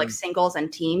compared to like singles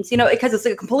and teams, you know, because it's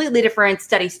a completely different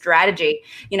study strategy,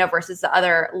 you know, versus the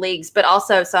other leagues, but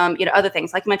also some, you know, other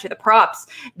things like you mentioned, the props,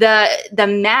 the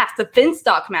mask, the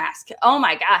Finstock mask. Oh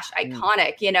my gosh,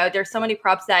 iconic. You know, there's so many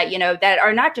props that, you know, that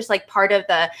are not just like part of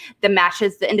the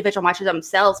matches, the individual matches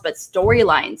themselves, but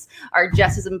storylines are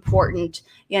just as important,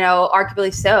 you know,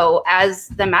 arguably so as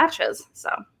the matches. So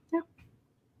yeah,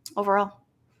 overall.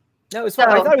 No, it was fun.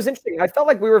 I thought it was interesting. I felt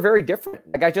like we were very different.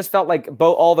 Like I just felt like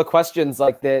all the questions,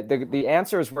 like the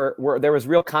answers were there was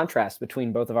real contrast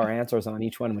between both of our answers on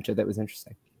each one, which I thought was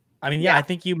interesting. I mean, yeah, I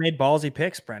think you made ballsy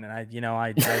picks, Brendan. I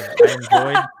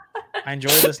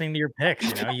enjoyed listening to your picks.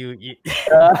 You know, you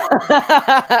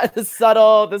the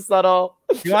subtle.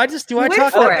 Do I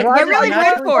talk for it? I really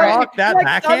went for it. That like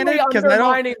backhanded because I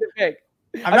don't. The pick.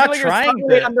 I'm not trying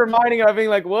to undermining it, being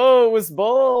like, "Whoa, it was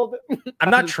bold." I'm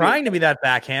not trying to be that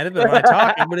backhanded, but when I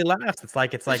talk, everybody laughs. It's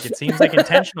like it seems like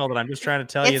intentional that I'm just trying to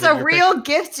tell you. It's a real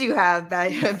gift you have,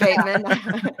 Bateman.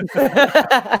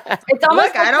 It's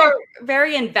almost like they're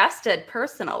very invested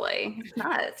personally. It's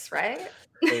nuts, right?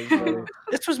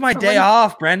 This was my day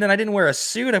off, Brendan. I didn't wear a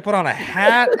suit. I put on a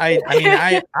hat.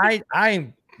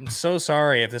 I'm so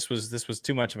sorry if this was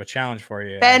too much of a challenge for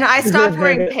you. Ben, I stopped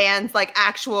wearing pants, like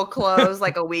actual clothes,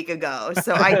 like a week ago.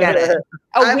 So I get it.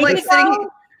 I'm like sitting.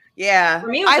 Yeah,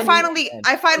 I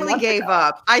finally gave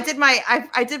up. I did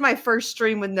my first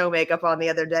stream with no makeup on the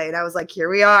other day, and I was like, here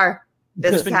we are.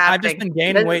 This is happening. I've just been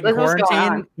gaining weight in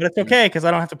quarantine, but it's okay because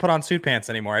I don't have to put on suit pants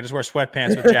anymore. I just wear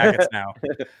sweatpants with jackets now.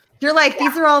 You're like,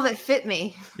 these are all that fit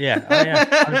me. Yeah,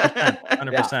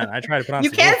 100%. I try to put on. You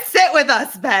can't sit with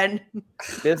us, Ben.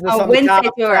 Business on the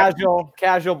top,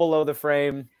 casual below the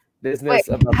frame. Business.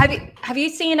 Wait, have you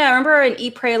seen? Remember in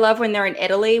Eat, Pray, Love when they're in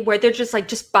Italy, where they're just like,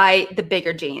 just buy the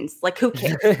bigger jeans. Like, who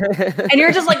cares? And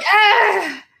you're just like,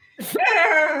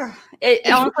 Eat,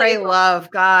 Pray,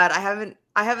 Love. God,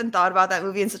 I haven't thought about that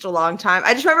movie in such a long time.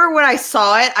 I just remember when I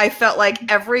saw it, I felt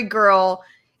like every girl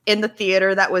in the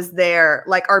theater that was there,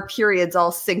 like our periods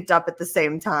all synced up at the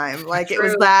same time. Like it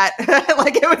was that,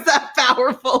 like it was that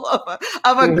powerful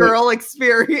of a girl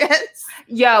experience.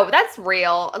 Yo, that's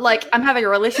real. Like I'm having a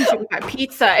relationship with my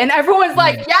pizza and everyone's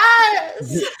like,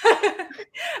 yes,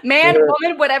 man,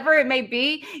 woman, whatever it may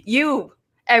be,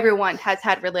 everyone has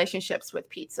had relationships with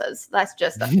pizzas. That's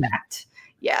just a fact.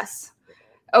 Yes.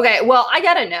 Okay. Well, I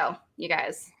gotta know, you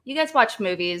guys watch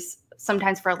movies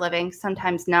sometimes for a living,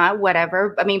 sometimes not,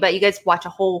 whatever. I mean, but you guys watch a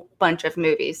whole bunch of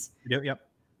movies. Yep.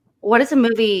 What is a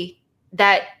movie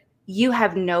that you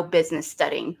have no business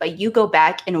studying, but you go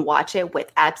back and watch it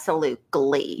with absolute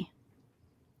glee?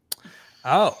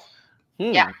 Oh.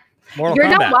 Yeah. Mortal You're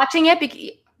Kombat. not watching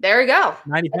it there you go.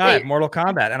 95, Mortal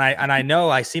Kombat. And I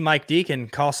know I see Mike Deacon,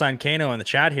 call sign Kano in the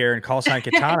chat here, and call sign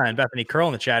Katana and Bethany Curl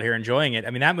in the chat here enjoying it. I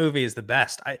mean, that movie is the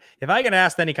best. If I get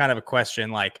asked any kind of a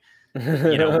question like,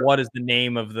 you know, what is the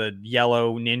name of the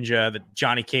yellow ninja that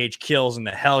Johnny Cage kills in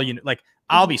the hell? You know, like,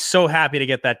 I'll be so happy to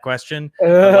get that question.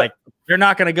 But like, they're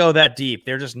not going to go that deep.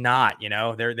 They're just not, you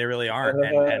know, they really aren't.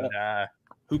 And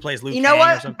who plays Luke? You know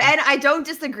what, Ben? I don't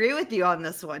disagree with you on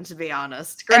this one, to be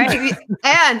honest. Right.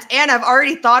 And I've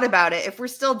already thought about it. If we're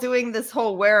still doing this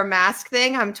whole wear a mask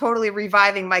thing, I'm totally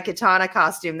reviving my Katana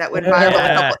costume that went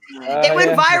viral. It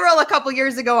went viral a couple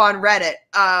years ago on Reddit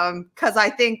because I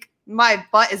think my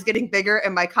butt is getting bigger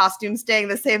and my costume staying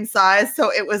the same size.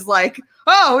 So it was like,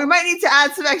 oh, we might need to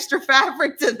add some extra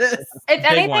fabric to this. If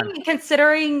anything,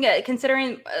 considering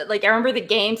like I remember the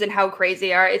games and how crazy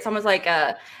they are, it's almost like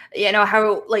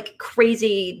how like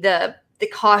crazy the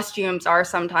costumes are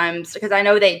sometimes, because I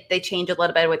know they change a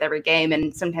little bit with every game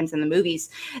and sometimes in the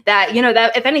movies, that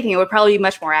that if anything it would probably be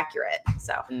much more accurate.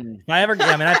 So if I ever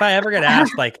get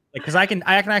asked because I can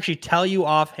actually tell you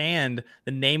offhand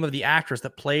the name of the actress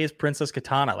that plays Princess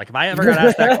Katana. Like if I ever got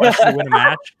asked that question to win a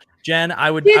match, Jen, I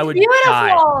would die.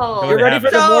 You're ready for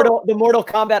the Mortal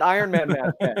Kombat Iron Man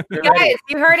match. Guys,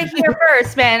 you heard it here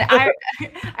first, man.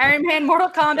 Iron Man Mortal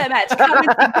Kombat match coming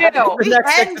to you.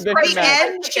 The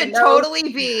end should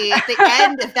totally be the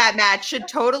end of that match should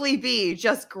totally be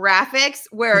just graphics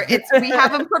where we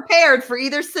have them prepared for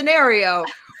either scenario.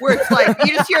 Where it's like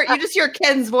you just hear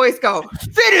Ken's voice go,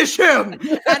 finish him,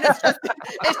 and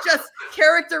it's just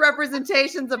character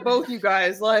representations of both you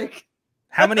guys. Like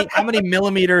how many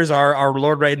millimeters are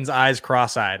Lord Raiden's eyes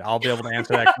cross-eyed? I'll be able to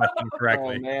answer that question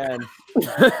correctly. Oh man,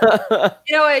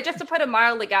 just to put it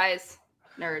mildly, guys,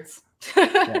 nerds.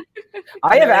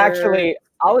 I have actually.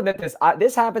 I'll admit this.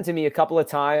 This happened to me a couple of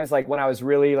times, like when I was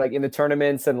really like in the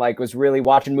tournaments and like was really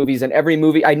watching movies. And every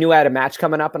movie, I knew I had a match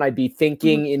coming up, and I'd be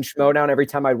thinking in Schmodown every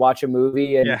time I'd watch a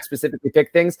movie and specifically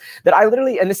pick things that I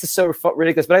literally. And this is so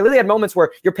ridiculous, but I literally had moments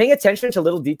where you're paying attention to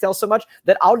little details so much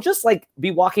that I'll just like be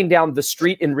walking down the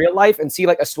street in real life and see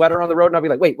like a sweater on the road, and I'll be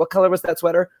like, "Wait, what color was that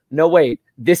sweater? No, wait,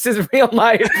 this is real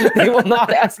life." They will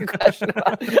not ask a question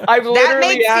about it. I've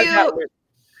literally had that.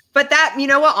 But that, you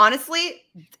know what, honestly,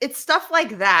 it's stuff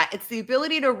like that. It's the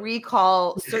ability to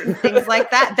recall certain things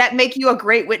like that make you a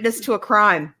great witness to a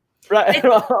crime. Right.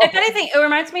 If anything, it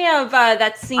reminds me of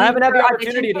that scene. I haven't had the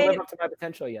opportunity to live up to my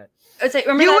potential yet.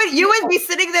 You would be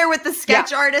sitting there with the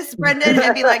sketch artist, Brendan,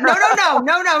 and be like, no.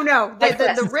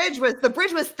 The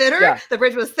bridge was thinner. Yeah. The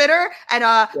bridge was thinner, and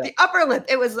the upper lip,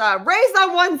 it was raised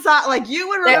on one side. Like you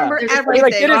would remember everything.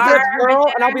 Like, and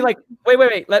I'll be like,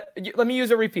 wait. Let me use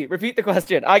a repeat. Repeat the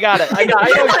question. I got it. I know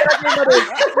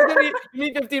exactly. Give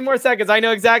me 15 more seconds. I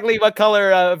know exactly what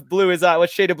color of blue is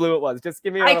what shade of blue it was. Just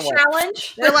give me. I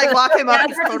challenge. They're like lock him up.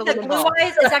 He's totally blue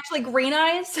eyes. It's actually green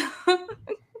eyes.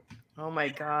 Oh my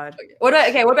God. What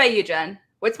about you, Jen?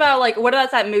 What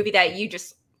about that movie that you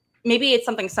just, maybe it's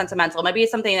something sentimental, maybe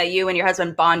it's something that you and your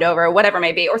husband bond over, or whatever it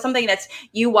may be, or something that's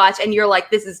you watch and you're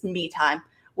like, this is me time.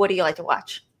 What do you like to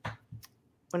watch?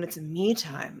 When it's me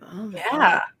time. Oh my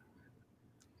God.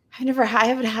 I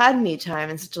haven't had me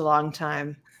time in such a long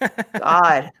time.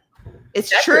 God. It's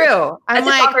true. That's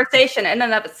a conversation in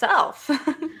and of itself.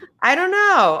 I don't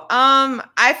know.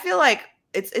 I feel like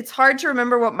it's hard to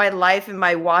remember what my life and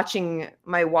my watching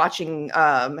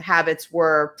habits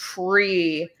were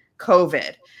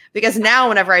pre-COVID, because now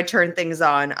whenever I turn things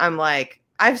on, I'm like,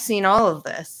 I've seen all of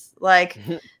this. Like,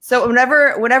 so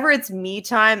whenever it's me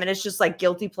time and it's just like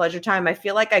guilty pleasure time, I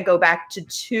feel like I go back to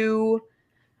two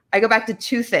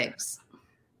things.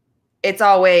 It's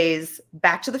always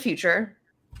Back to the Future,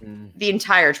 the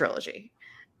entire trilogy,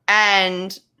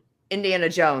 and Indiana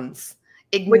Jones.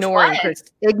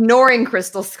 Ignoring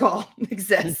Crystal Skull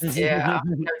exists. Yeah,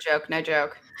 no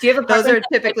joke. Do you have a Those are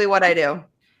typically what I do.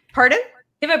 Pardon?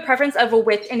 Do you have a preference of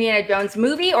which Indiana Jones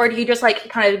movie, or do you just like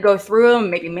kind of go through them,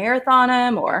 maybe marathon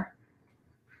them, or?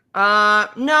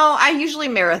 No, I usually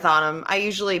marathon them. I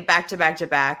usually back to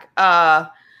back.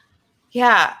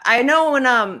 Yeah, I know when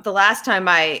the last time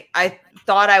I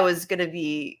thought I was gonna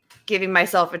be giving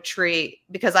myself a treat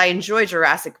because I enjoy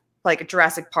Jurassic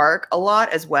Park a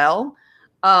lot as well.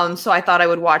 So I thought I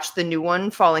would watch the new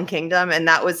one, Fallen Kingdom, and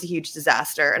that was a huge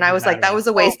disaster. And I was like, that was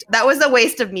a waste. That was a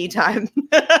waste of me time.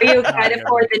 Are you excited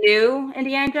for the new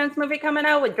Indiana Jones movie coming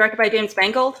out, directed by James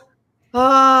Mangold?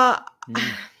 I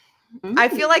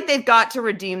feel like they've got to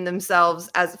redeem themselves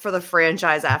for the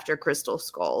franchise after Crystal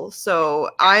Skull. So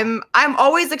I'm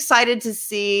always excited to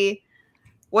see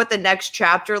what the next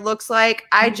chapter looks like.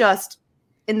 I just,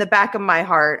 in the back of my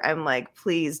heart, I'm like,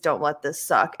 please don't let this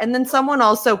suck. And then someone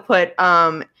also put,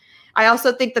 I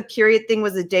also think the period thing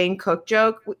was a Dane Cook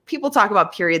joke. People talk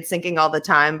about period syncing all the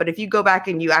time, but if you go back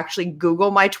and you actually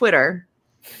Google my Twitter,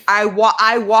 I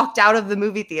walked out of the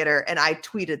movie theater and I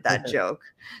tweeted that joke.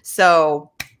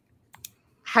 So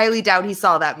highly doubt he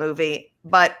saw that movie,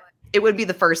 but it would be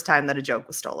the first time that a joke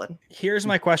was stolen. Here's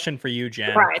my question for you,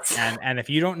 Jen. Right. And if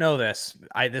you don't know this,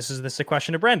 this is a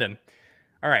question to Brendan.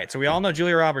 All right, so we all know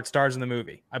Julia Roberts stars in the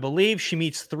movie. I believe she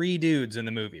meets 3 dudes in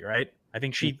the movie, right? I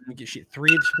think she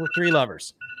three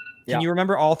lovers. Can you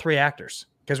remember all 3 actors?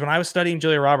 Because when I was studying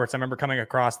Julia Roberts, I remember coming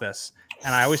across this,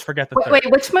 and I always forget the third. Wait,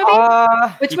 which movie?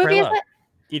 Which movie is it?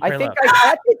 Eat, Pray, Love.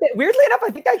 Weirdly enough, I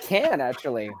think I can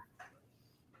actually.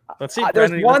 Let's see.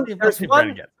 There's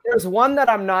one that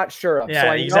I'm not sure of. Yeah,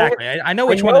 so exactly. I know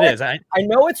which one it is. I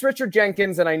know it's Richard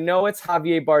Jenkins, and I know it's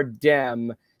Javier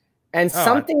Bardem. And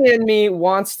something in me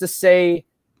wants to say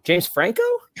James Franco?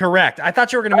 Correct. I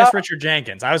thought you were going to miss Richard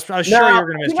Jenkins. I was sure you were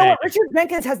going to miss Jenkins. Richard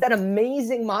Jenkins has that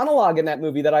amazing monologue in that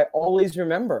movie that I always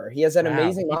remember. He has that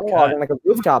amazing monologue on like a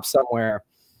rooftop somewhere.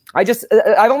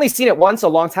 I've only seen it once a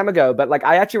long time ago, but like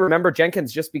I actually remember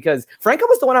Jenkins just because Franco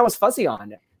was the one I was fuzzy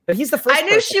on. But he's the first. I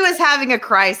knew she was having a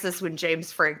crisis when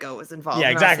James Franco was involved. Yeah,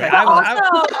 exactly.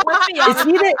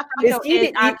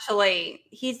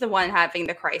 He's the one having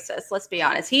the crisis. Let's be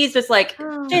honest. He's just like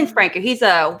James Franco. He's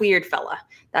a weird fella.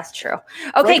 That's true.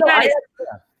 Okay, Franco, guys.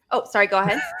 Oh, sorry. Go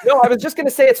ahead. No, I was just going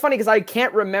to say it's funny because I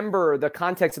can't remember the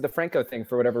context of the Franco thing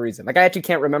for whatever reason. Like I actually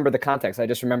can't remember the context. I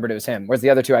just remembered it was him. Whereas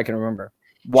the other two I can remember.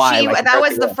 Why? That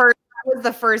was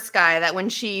the first guy that when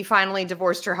she finally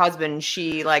divorced her husband,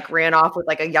 she like ran off with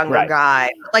like a younger guy.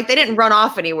 Like they didn't run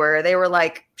off anywhere. They were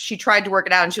like, she tried to work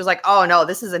it out and she was like, oh no,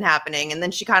 this isn't happening. And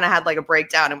then she kind of had like a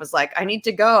breakdown and was like, I need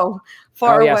to go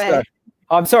far away. Sorry.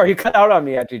 I'm sorry. You cut out on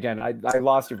me actually, Jen. I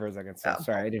lost you for a second. So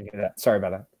sorry. I didn't get that. Sorry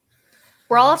about that.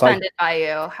 We're all offended by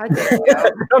you. How dare you?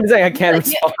 I'm saying I can't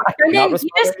respond. You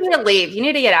just need to leave. You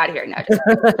need to get out of here. No, just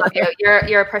love you.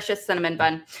 You're a precious cinnamon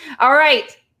bun. All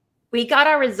right. We got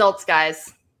our results,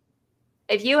 guys.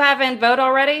 If you haven't voted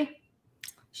already,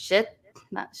 shit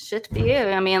for you.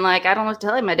 I mean, like, I don't know what to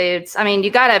tell you, my dudes. I mean,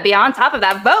 you got to be on top of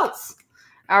that votes.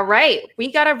 All right. We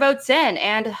got our votes in,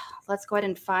 and let's go ahead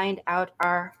and find out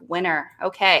our winner.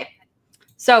 Okay.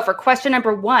 So for question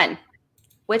number 1,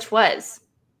 which was,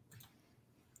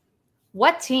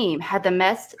 what team had the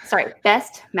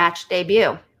best match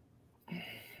debut?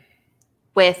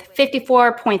 With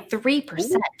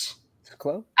 54.3%.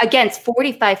 Close. Against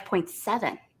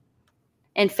 45.7%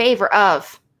 in favor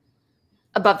of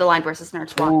Above the Line versus Nerd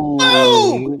Squad.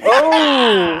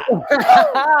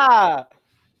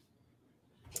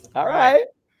 All right.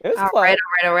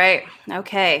 All right.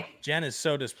 Okay. Jen is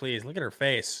so displeased. Look at her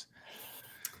face.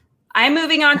 I'm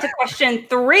moving on to question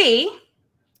 3.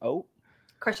 Oh.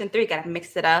 Question 3, gotta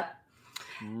mix it up.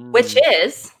 Which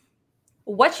is,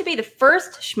 what should be the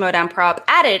first Schmodown prop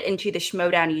added into the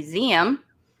Schmodown Museum?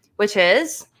 Which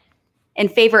is in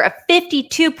favor of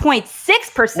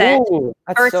 52.6%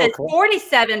 versus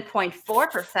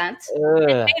 47.4%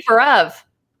 in favor of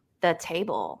the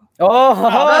table. Oh,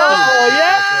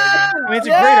 yeah. I mean, it's a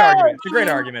great argument. It's a great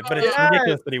argument, but it's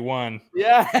ridiculous that he won.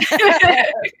 Yeah.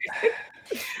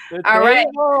 All right.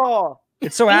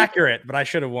 It's so accurate, but I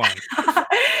should have won.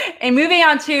 And moving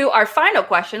on to our final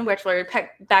question, which we're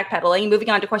backpedaling, moving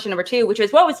on to question number 2, which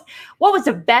is what was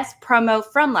the best promo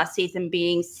from last season,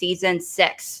 being season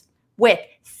 6, with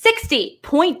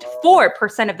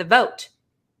 60.4% of the vote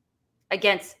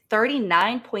against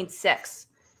 39.6%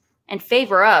 in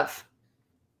favor of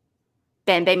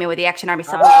Ben Bateman with the Action Army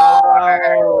Civil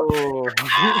War.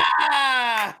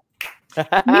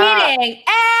 Meeting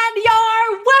and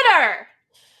your winner,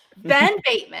 Ben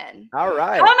Bateman. All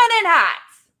right. Coming in hot.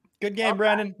 Good game,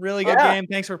 Brendan. Really good game.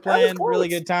 Thanks for playing. Really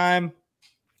good time.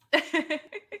 The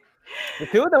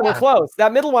two of them were close.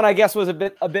 That middle one, I guess, was a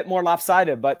bit more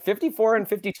lopsided, but 54 and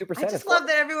 52%. I just love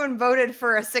that everyone voted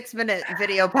for a 6-minute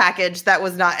video package that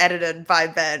was not edited by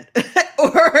Ben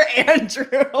or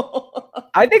Andrew.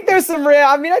 I think there's some real.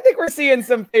 I mean, I think we're seeing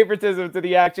some favoritism to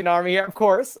the Action Army here. Of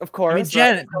course. I mean,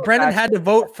 Jen, Brendan had to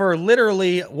vote for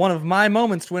literally one of my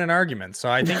moments to win an argument, so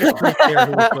I think it's pretty clear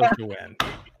who was supposed to win.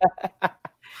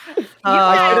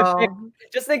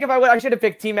 Just think if I should have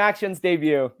picked Team Action's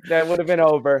debut. That would have been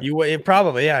over. You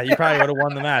probably would have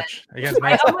won the match against.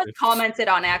 I almost commented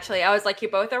on actually. I was like, you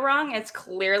both are wrong. It's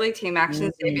clearly Team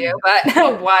Action's debut,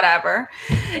 but whatever,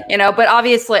 But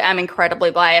obviously, I'm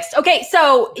incredibly biased. Okay,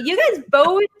 so you guys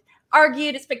both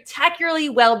argued spectacularly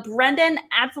well. Brendan,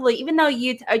 absolutely. Even though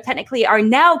you technically are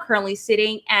now currently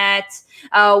sitting at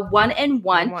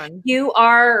 1-1, you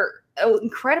are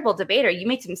incredible debater. You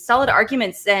made some solid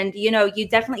arguments, and you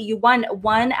won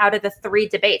 1 out of the 3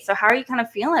 debates. So how are you kind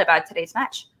of feeling about today's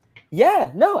match?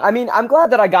 Yeah, no, I mean, I'm glad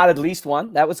that I got at least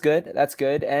one. That was good. That's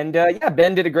good. And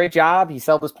Ben did a great job. He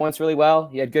sold his points really well.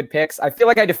 He had good picks. I feel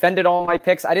like I defended all my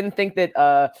picks. I didn't think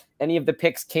that any of the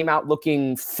picks came out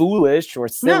looking foolish or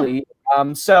silly.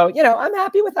 No. So I'm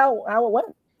happy with how it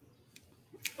went.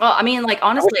 Well, I mean, like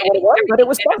honestly, but it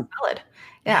was fun. Solid.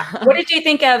 Yeah. What did you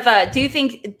think of, do you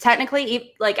think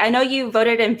technically, like, I know you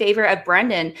voted in favor of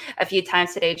Brendan a few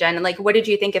times today, Jen, and like, what did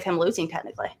you think of him losing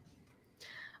technically?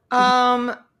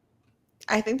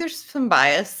 I think there's some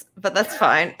bias, but that's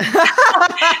fine. Maybe.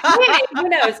 Who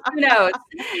knows? Who knows?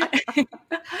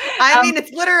 I mean,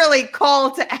 it's literally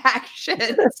call to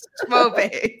action.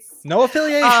 Schmobates. No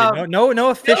affiliation. No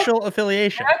official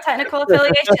affiliation. No technical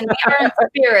affiliation. We are in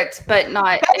spirit, but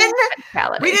not in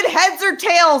technicality. We did heads or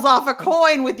tails off a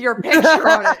coin with your picture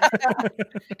on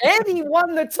it. And he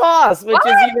won the toss, which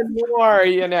is even more,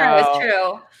 you know. It's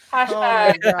true.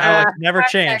 Hashtag. Alex, never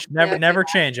change. Never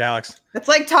change, Alex. It's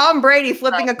like Tom Brady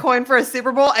flipping a coin for a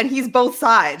Super Bowl, and he's both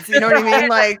sides. You know what I mean?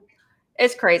 Like,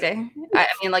 it's crazy. I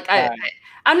mean, like,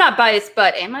 I'm not biased,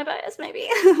 but am I biased? Maybe.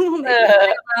 I don't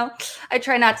know. I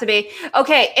try not to be.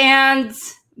 Okay, and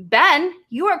Ben,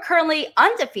 you are currently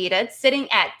undefeated, sitting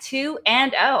at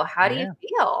 2-0. How do you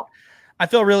feel? I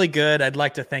feel really good. I'd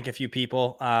like to thank a few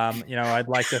people. I'd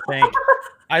like to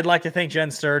thank Jen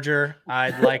Sturger.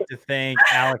 I'd like to thank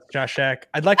Alex Juszek.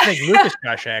 I'd like to thank Lucas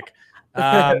Juszek.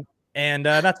 And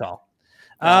that's all.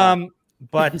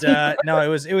 But no, it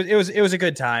was a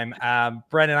good time.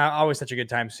 Brendan, always such a good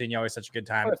time seeing you. Always such a good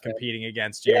time competing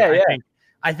against you.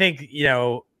 I think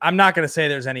I'm not going to say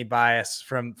there's any bias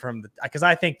from because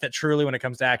I think that truly when it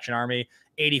comes to Action Army,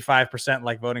 85%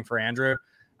 like voting for Andrew.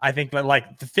 I think that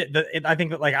I think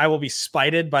that I will be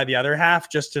spited by the other half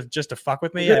just to fuck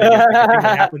with me. I think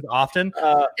that happens often. It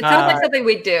sounds like something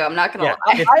we do. I'm not gonna lie.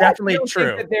 It's definitely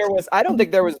true. I don't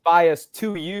think there was bias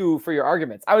to you for your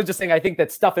arguments. I was just saying I think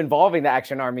that stuff involving the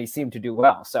Action Army seemed to do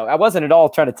well. So I wasn't at all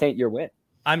trying to taint your win.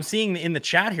 I'm seeing in the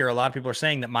chat here, a lot of people are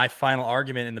saying that my final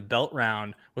argument in the belt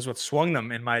round was what swung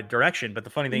them in my direction. But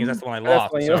the funny thing is that's the one I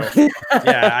lost. So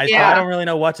I don't really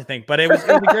know what to think, but it was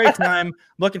a great time.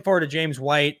 Looking forward to James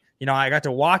White. I got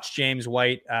to watch James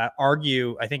White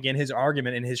argue, I think in his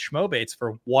argument, in his Schmobates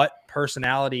for what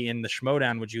personality in the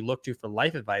Schmodown would you look to for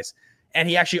life advice. And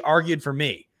he actually argued for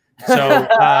me. So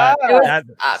that's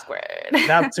awkward.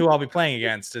 That's who I'll be playing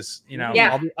against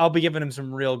I'll be giving him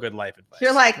some real good life advice.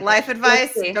 You're like, life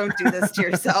advice? Don't do this to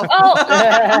yourself.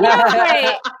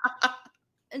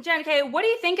 Jen K, what do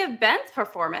you think of Ben's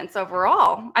performance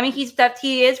overall? I mean,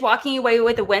 he is walking away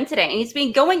with a win today, and he's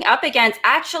been going up against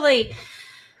actually,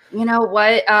 you know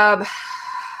what?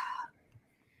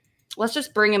 Let's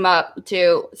just bring him up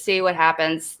to see what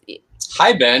happens.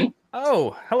 Hi, Ben.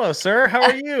 Oh, hello, sir. How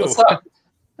are you? What's up?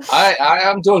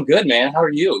 I'm doing good, man. How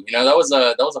are you? That was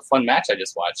a fun match I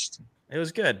just watched. It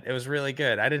was good. It was really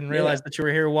good. I didn't realize that you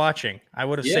were here watching. I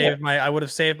would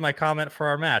have saved my comment for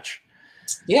our match.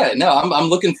 Yeah, no, I'm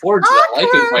looking forward to that life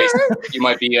advice you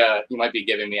might be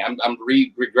giving me. I'm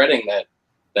regretting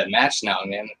that match now,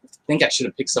 man. I think I should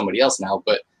have picked somebody else now,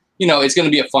 but it's going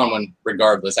to be a fun one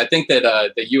regardless. I think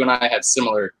that you and I have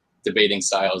similar debating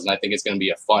styles, and I think it's going to be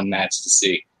a fun match to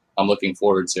see. I'm looking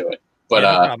forward to it.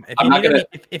 But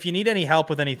if you need any help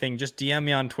with anything, just DM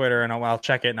me on Twitter and I'll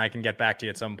check it and I can get back to you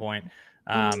at some point.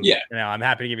 I'm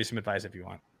happy to give you some advice if you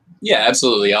want. Yeah,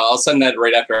 absolutely. I'll send that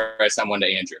right after I send one to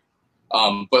Andrew.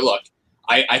 But look,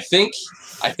 I think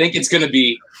it's going to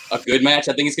be a good match.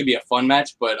 I think it's going to be a fun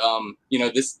match. But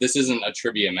this isn't a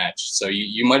trivia match, so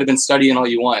you might have been studying all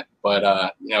you want,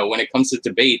 but when it comes to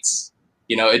debates,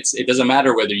 it doesn't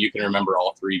matter whether you can remember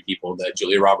all three people that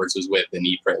Julia Roberts was with in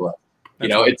Eat, Pray, Love.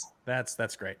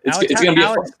 That's great. It's going to be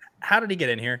fun. How did he get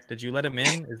in here? Did you let him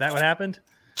in? Is that what happened?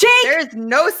 Jake, there's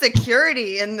no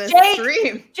security in this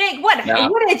stream. Jake, what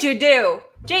did you do?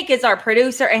 Jake is our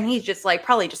producer, and he's just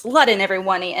probably just letting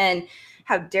everyone in.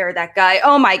 How dare that guy?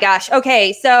 Oh my gosh.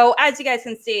 Okay, so as you guys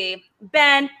can see,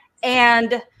 Ben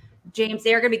and James,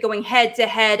 they are going to be going head to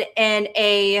head in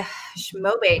a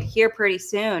Schmobate here pretty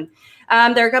soon.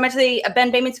 They're coming to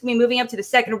Ben Bateman's going to be moving up to the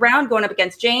second round, going up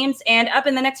against James, and up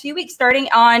in the next few weeks, starting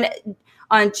on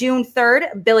June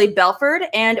 3rd, Billy Belford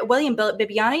and William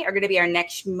Bibiani are going to be our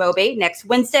next Schmobate next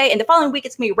Wednesday. And the following week,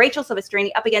 it's going to be Rachel Silvestrini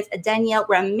up against Danielle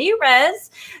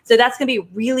Ramirez. So that's going to be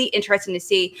really interesting to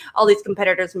see all these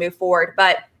competitors move forward.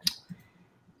 But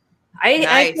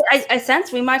I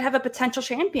sense we might have a potential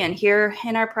champion here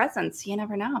in our presence. You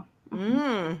never know.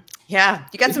 Yeah,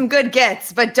 you got some good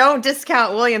gets, but don't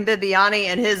discount William Bibiani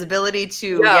and his ability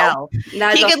to yell. He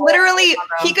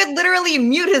could literally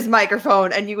mute his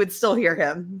microphone and you would still hear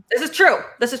him. This is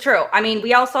true. I mean,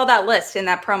 we all saw that list in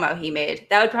that promo he made.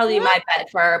 That would probably be my bet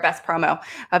for our best promo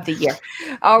of the year.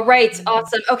 All right,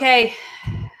 awesome. Okay.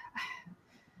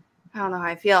 I don't know how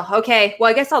I feel. Okay, well,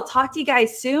 I guess I'll talk to you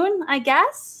guys soon, I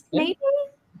guess, maybe.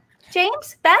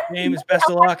 James, Ben? James, best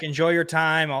of luck. Enjoy your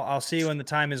time. I'll see you when the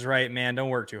time is right, man. Don't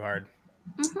work too hard.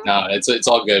 Mm-hmm. No, it's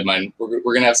all good, man. We're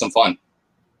going to have some fun.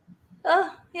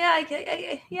 Oh,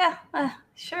 yeah,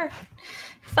 sure.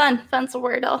 Fun's a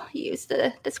word I'll use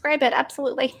to describe it.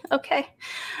 Absolutely. Okay.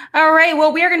 All right.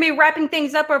 Well, we are going to be wrapping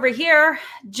things up over here.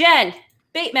 Jen,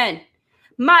 Bateman,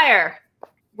 Meyer,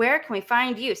 where can we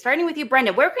find you? Starting with you,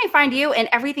 Brendan. Where can we find you and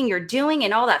everything you're doing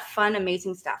and all that fun,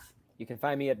 amazing stuff? You can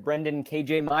find me at Brendan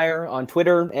KJ Meyer on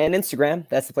Twitter and Instagram.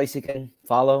 That's the place you can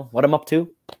follow what I'm up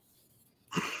to.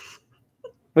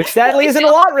 Which sadly isn't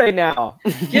a lot right now.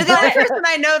 You're the only person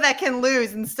I know that can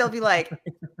lose and still be like,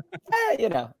 you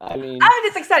know, I mean, I'm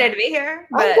just excited to be here.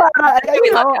 But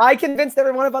I convinced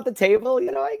everyone about the table.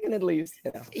 You know, I can at least,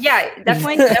 you know. Yeah,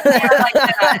 definitely like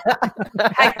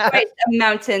that. Had quite a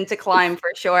mountain to climb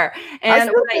for sure. And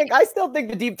I still think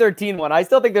the Deep 13 one. I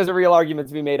still think there's a real argument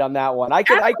to be made on that one. I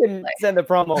can send a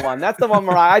promo one. That's the one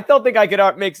where I still think I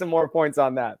could make some more points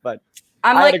on that. But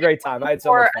I had a great time. I had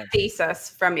so much fun. A thesis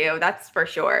from you, that's for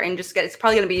sure. And it's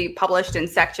probably going to be published in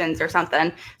sections or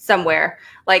something somewhere,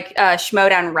 like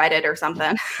Schmodown Reddit or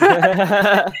something.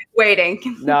 Waiting.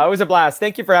 No, it was a blast.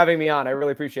 Thank you for having me on. I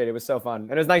really appreciate it. It was so fun.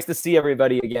 And it was nice to see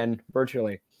everybody again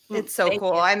virtually. It's so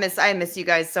cool. I miss you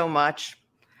guys so much.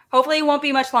 Hopefully it won't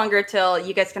be much longer till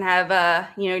you guys can have a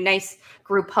nice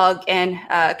group hug and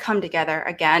come together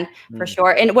again for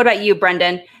sure. And what about you,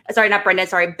 Brendan? Sorry, not Brendan.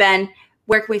 Sorry, Ben.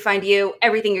 Where can we find you?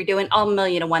 Everything you're doing, all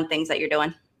 1,000,001 things that you're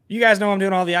doing. You guys know I'm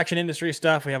doing all the action industry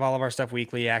stuff. We have all of our stuff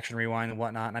weekly, Action Rewind and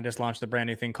whatnot. And I just launched a brand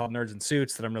new thing called Nerds in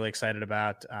Suits that I'm really excited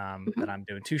about. That I'm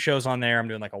doing 2 shows on there. I'm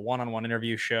doing like a one-on-one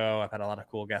interview show. I've had a lot of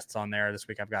cool guests on there. This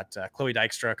week I've got Chloe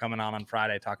Dykstra coming on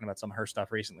Friday talking about some of her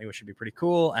stuff recently, which should be pretty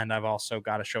cool. And I've also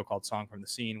got a show called Song from the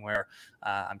Scene where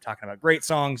I'm talking about great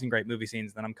songs and great movie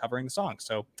scenes. Then I'm covering the songs.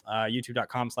 So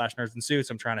youtube.com/Nerds in Suits.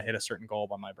 I'm trying to hit a certain goal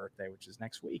by my birthday, which is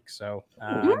next week. So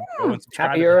go and subscribe.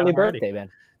 Happy early birthday, man.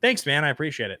 Thanks, man. I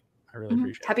appreciate it. I really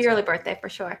appreciate it. Happy early birthday for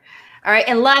sure. All right.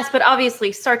 And last, but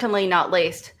obviously certainly not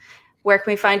least, where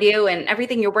can we find you and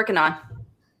everything you're working on?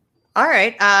 All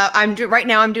right. Right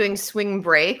now I'm doing Swing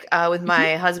Break with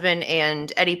my husband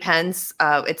and Eddie Pence.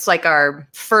 It's like our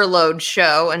furloughed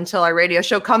show until our radio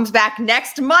show comes back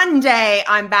next Monday.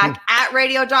 I'm back at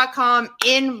radio.com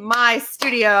in my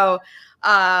studio.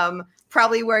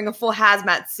 Probably wearing a full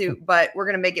hazmat suit, but we're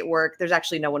going to make it work. There's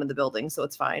actually no one in the building, so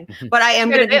it's fine. But I am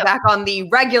going to be back on the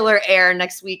regular air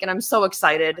next week, and I'm so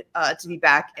excited to be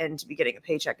back and to be getting a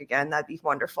paycheck again. That'd be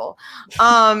wonderful.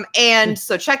 And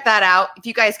so check that out. If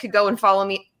you guys could go and follow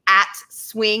me at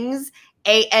Swings,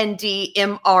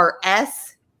 ANDMRS,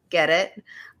 get it?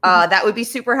 That would be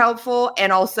super helpful.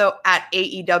 And also at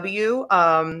AEW,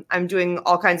 I'm doing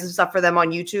all kinds of stuff for them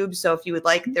on YouTube. So if you would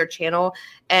like their channel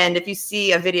and if you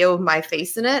see a video of my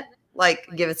face in it, like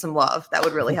give it some love. That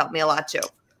would really help me a lot too.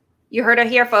 You heard it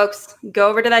here, folks. Go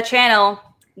over to that channel.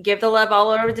 Give the love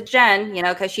all over to Jen,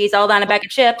 because she's all down a bag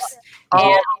of chips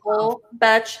and a whole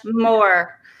bunch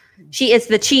more. She is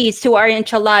the cheese to our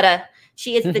enchilada.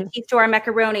 She is the cheese to our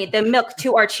macaroni, the milk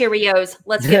to our Cheerios.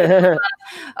 Let's get it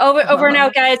over and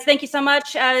out, guys. Thank you so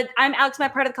much. I'm Alex, my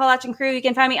part of the Call Action crew. You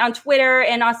can find me on Twitter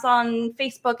and also on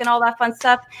Facebook and all that fun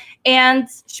stuff. And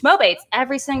Schmobates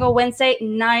every single Wednesday,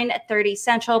 9:30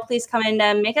 Central. Please come and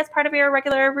make us part of your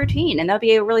regular routine, and that'll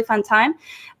be a really fun time.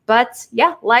 But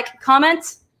yeah, like,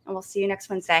 comment, and we'll see you next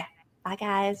Wednesday. Bye,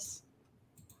 guys.